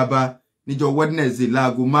ọjà Aba níjọ́ Wednesday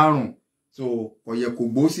láago 5 so ọ̀yẹ̀ kò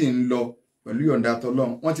gbó sì ń lọ pẹ̀lú yọ̀ǹda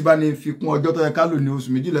t'Ọlọ́run wọ́n ti bá ní fi kún ọjọ́ tó yẹ ká lò ní oṣù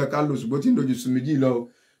méjì lọ ká lò ṣùgbọ́n tí ń dojú oṣù méjì lọ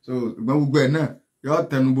so ṣùgbọ́n gbogbo ẹ̀ náà yóò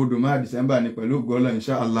tẹnubodò máa December ní pẹ̀lú ògo Ọlọ́run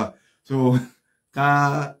inshallah so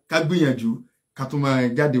ká gbìyànjú ká tún máa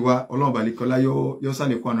jáde wá Ọlọ́run balikọlá yóò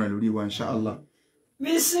sàlékún ọ̀nà lórí wa inshallah.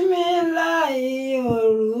 Bismillahi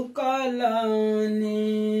orúkọ Ọlọ́run ni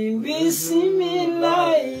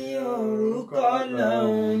Bismillahi orúkọ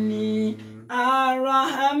Ọlọ́run ni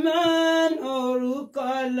Ar-Rahman orúkọ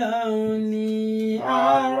Ọlọ́run ni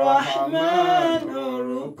Ar-Rahman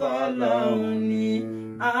orúkọ Ọlọ́run ni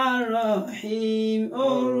Ar-Rahim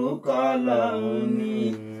orúkọ Ọlọ́run ni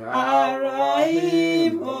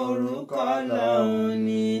Ar-Rahim orúkọ Ọlọ́run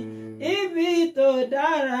ni ibi tó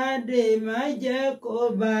dára dé má jẹ́ kó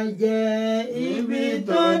bàjẹ́ ibi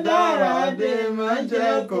tó dára dé má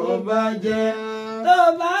jẹ́ kó bàjẹ́ tó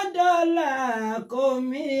bá dọ̀la kó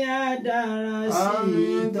mi á dára sí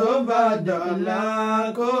tó bá dọ̀la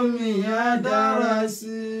kó mi á dára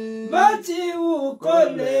sí bó ti wù kó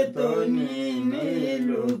lè tó ní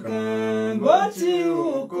nílùú kan bó ti wù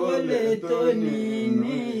kó lè tó ní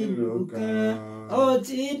nílùú kan ó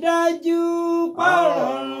ti dájú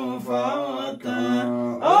pàrọ̀rùn fáwọn kan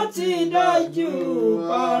ó ti dájú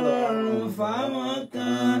pàrọ̀rùn fáwọn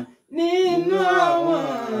kan nínú àwọn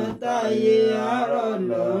táyé àrọ̀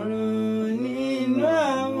lọ́rùn nínú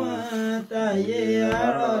àwọn táyé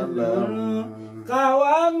àrọ̀ lọ́rùn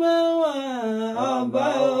káwa mọ̀ wọ́n ọba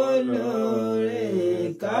olóore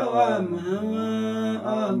káwa mọ̀ wọ́n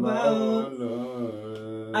ọba olóore.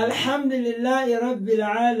 Alhamdulillahi rabbil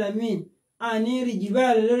alamin. Àní rìjìbá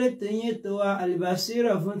lórí tòyìn tó wa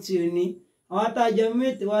Al-Basira fún ti òní àwọn àtàjọ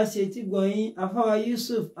mẹ́tẹ̀ wá sí etí gbọ̀yìn afáwa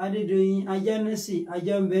Yusuf Adédoyin Ajánásì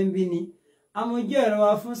Ajọ́mbẹ́ńbí ni amójú ẹ̀rọ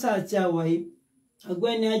wa fún sáà tí a wà yìí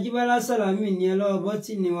ọ̀gbẹ́ni Ajíbọ́lá Sàlámì ní ẹlọ́wọ́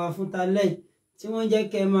bọ́tì ní wa fún talẹ́ tí wọ́n jẹ́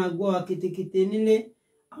kẹ́ máa gbọ́ wa kitikite nílé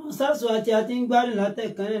àwọn sáàsù àti àti ń gbádùn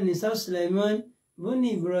látẹ̀kánlẹ̀ ní South Suleiman Buni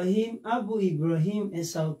Ibrahim Abu Ibrahim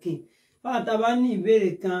ẹ̀sà òkè fáàtà bá ní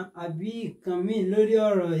ìbéèrè kan àbí ìkan míì lórí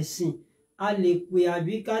ọ̀rọ̀ ẹ̀sìn a lè pè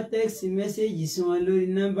àbí ká tẹ́ẹ̀sì mẹ́sẹ̀gì sí wọn lórí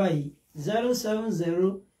nọ́mbà yìí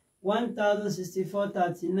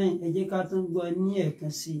 070-1064-39 ẹ jẹ́ ká tún gbọ́ ní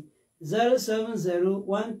ẹ̀kan sí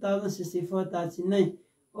 070-1064-39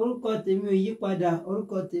 orúkọ tèmi ò yí padà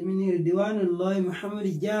orúkọ tèmi ní Ridwanullahi Muhammad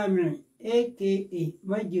Jamiu aka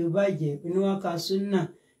májè ò bàjẹ́ oníwàkà sunna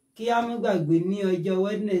kí á má gbàgbé ní ọjọ́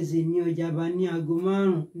Wednesday ní ọjà Aba ní aago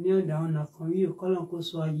 5 ní ọ̀dà ọ̀nà kan yìí kọ́lọ́n kó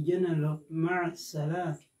sọ àjíjọ́ náà lọ máa sàlá.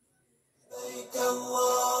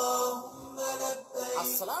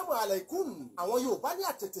 Assalamu alaikum. Àwọn Yorùbá ní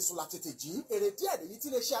àtètè sùn látètè jí. Èrè díẹ̀ nìyí tí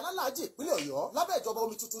iléeṣẹ́ alálàájì ìpínlẹ̀ Ọ̀yọ́ lábẹ́ ìjọba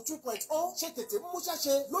omi tuntun 2.0 ṣe tètè mú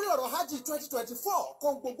ṣáṣe lórí ọ̀rọ̀ hajj 2024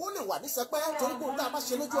 kan gbogbo lè wà ní sẹpẹ́ torí gbogbo tá a bá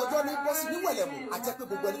ṣe lójú ọjọ́ ní bọ́sì ní wẹ̀lẹ̀mù àti pé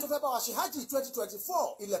gbogbo ẹni tó fẹ́ bá wa ṣe hajj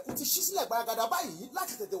 2024 ilẹ̀kùn ti ṣí sílẹ̀ gbaragada báyìí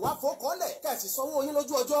láti tètè wá fọ́kọ́lẹ̀ kẹ́ẹ̀sì sanwó yín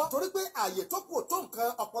lójú ọjọ́ torí pé ààyè tó kù tó nǹkan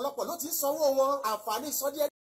ọ̀pọ̀lọpọ̀ ló ti ń sanwó wọn àǹfààní ìsọdíẹ̀